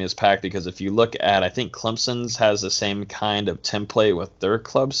stadium is packed. Because if you look at, I think Clemson's has the same kind of template with their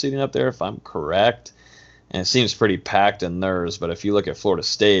club seating up there, if I'm correct. And it seems pretty packed in theirs, but if you look at Florida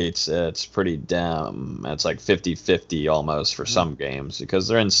State's, it's pretty dim. It's like 50-50 almost for some games because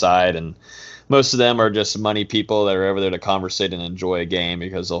they're inside, and most of them are just money people that are over there to conversate and enjoy a game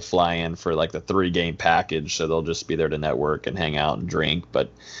because they'll fly in for like the 3-game package, so they'll just be there to network and hang out and drink.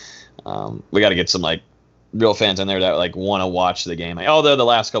 But we got to get some like real fans in there that like want to watch the game. Although the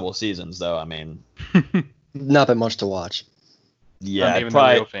last couple of seasons, though, I mean, not been much to watch. Yeah, not even the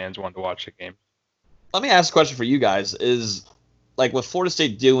real fans want to watch the game. Let me ask a question for you guys. Is like with Florida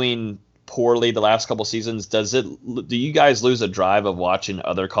State doing poorly the last couple seasons, do you guys lose a drive of watching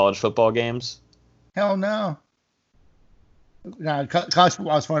other college football games? Hell no. Nah, college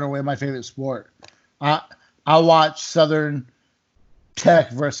football is far and away my favorite sport. I watch Southern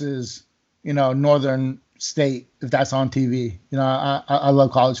Tech versus Northern State if that's on TV. I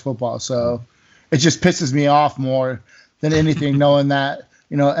love college football, so it just pisses me off more than anything knowing that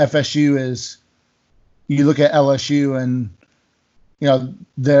FSU is. You look at LSU and,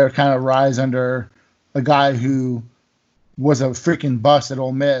 their kind of rise under a guy who was a freaking bust at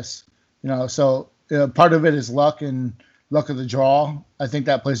Ole Miss. So part of it is luck and luck of the draw. I think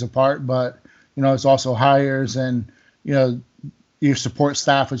that plays a part, but, it's also hires and, your support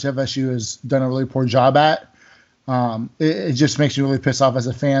staff, which FSU has done a really poor job at. It just makes you really pissed off as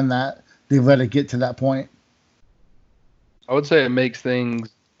a fan that they've let it get to that point. I would say it makes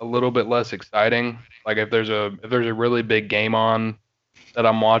things a little bit less exciting. Like if there's a really big game on that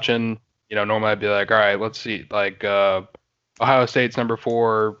I'm watching, normally I'd be like, all right, let's see, like Ohio State's number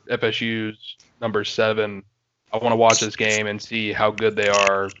 4, FSU's number 7. I want to watch this game and see how good they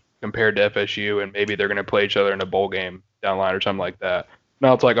are compared to FSU, and maybe they're going to play each other in a bowl game down the line or something like that.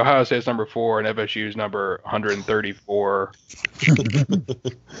 Now it's like Ohio State's number 4 and FSU's number 134.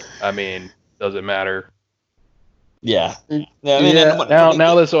 I mean, does it matter? Yeah.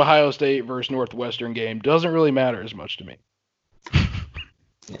 Now this Ohio State versus Northwestern game doesn't really matter as much to me.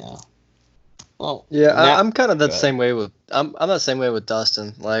 Yeah. Well. Yeah, I'm kind of that same way with. I'm the same way with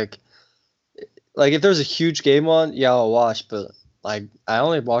Dustin. Like if there's a huge game on, yeah, I'll watch. But like, I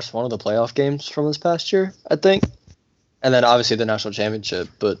only watched one of the playoff games from this past year, I think, and then obviously the national championship.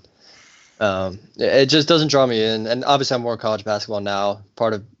 But it just doesn't draw me in. And obviously, I'm more college basketball now.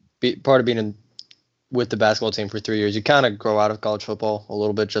 Part of being with the basketball team for 3 years, you kind of grow out of college football a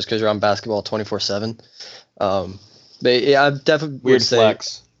little bit just because you're on basketball 24/7. But yeah, I definitely weird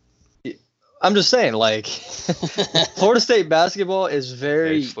flex. I'm just saying, like, Florida State basketball is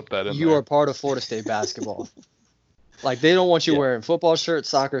very. You are part of Florida State basketball. Like they don't want you wearing football shirts,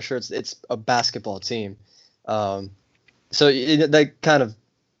 soccer shirts. It's a basketball team. So that kind of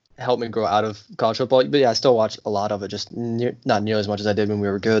helped me grow out of college football. But yeah, I still watch a lot of it, just not nearly as much as I did when we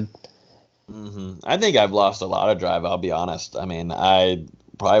were good. Mm-hmm. I think I've lost a lot of drive, I'll be honest. I mean, I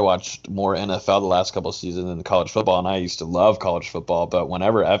probably watched more NFL the last couple of seasons than college football, and I used to love college football, but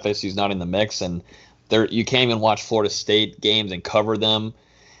whenever FSU's not in the mix and you can't even watch Florida State games and cover them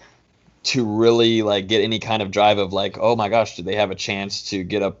to really like get any kind of drive of like, oh my gosh, do they have a chance to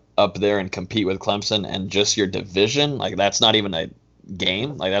get up there and compete with Clemson and just your division? Like that's not even a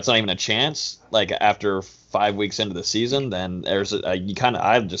game, like that's not even a chance. Like after 5 weeks into the season, then there's I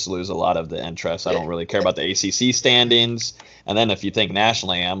just lose a lot of the interest. I don't really care about the ACC standings, and then if you think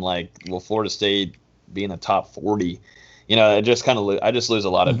nationally, I'm like, well, Florida State being the top 40, it just I just lose a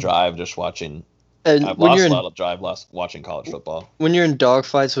lot of drive just watching. And I've lost a lot of drive watching college football. When you're in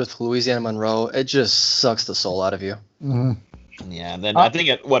dogfights with Louisiana Monroe, it just sucks the soul out of you. Mm-hmm. Yeah, and then I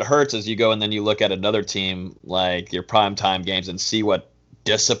think what hurts is you go and then you look at another team like your primetime games and see what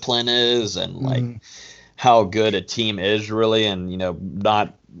discipline is and like how good a team is really, and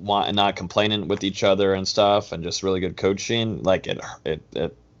not complaining with each other and stuff, and just really good coaching. Like it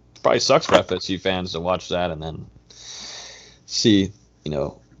probably sucks for FSU fans to watch that and then see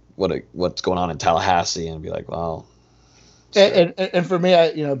what's going on in Tallahassee and be like, well. And for me,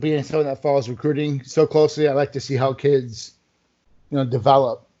 being someone that follows recruiting so closely, I like to see how kids,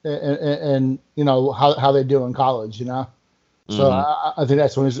 develop and how they do in college. So I think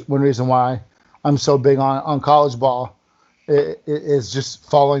that's one reason why I'm so big on college ball. It is just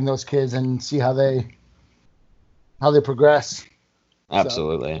following those kids and see how they progress.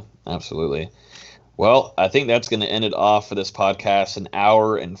 Absolutely. Well, I think that's going to end it off for this podcast. An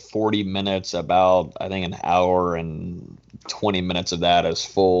hour and 40 minutes, about, I think, an hour and 20 minutes of that is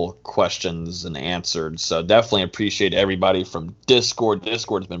full questions and answered. So definitely appreciate everybody from Discord.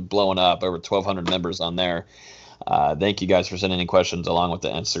 Discord's been blowing up, over 1,200 members on there. Thank you guys for sending in questions, along with the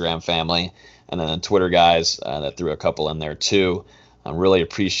Instagram family. And then the Twitter guys that threw a couple in there too. I really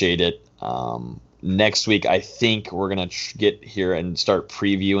appreciate it. Next week, I think we're going to get here and start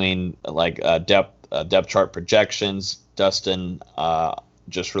previewing depth chart projections. Dustin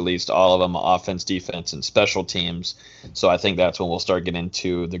just released all of them, offense, defense, and special teams. So I think that's when we'll start getting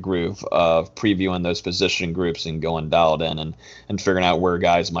into the groove of previewing those position groups and going dialed in and figuring out where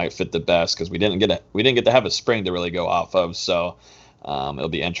guys might fit the best, because we didn't get to have a spring to really go off of. So it'll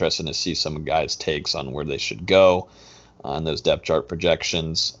be interesting to see some guys' takes on where they should go on those depth chart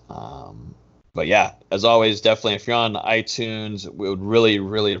projections. But yeah, as always, definitely if you're on iTunes, we would really,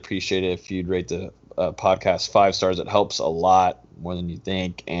 really appreciate it if you'd rate the podcast 5 stars. It helps a lot, more than you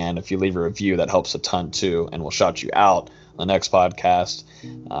think. And if you leave a review, that helps a ton too, and we'll shout you out on the next podcast.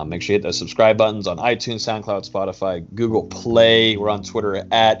 Make sure you hit those subscribe buttons on iTunes, SoundCloud, Spotify, Google Play. We're on Twitter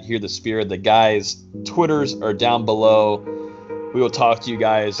at Hear the Spear. The guys' Twitters are down below. We will talk to you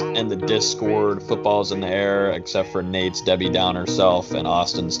guys in the Discord. Football's in the air, except for Nate's, Debbie down herself, and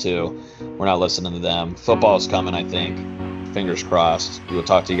Austin's too. We're not listening to them. Football's coming, I think. Fingers crossed. We will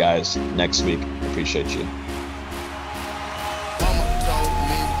talk to you guys next week. Appreciate you.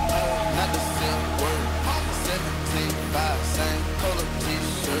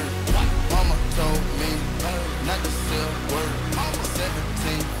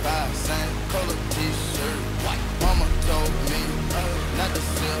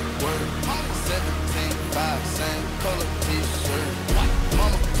 Same color t-shirt.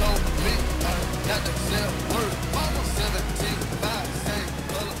 Mama told me not to sell word. Mama said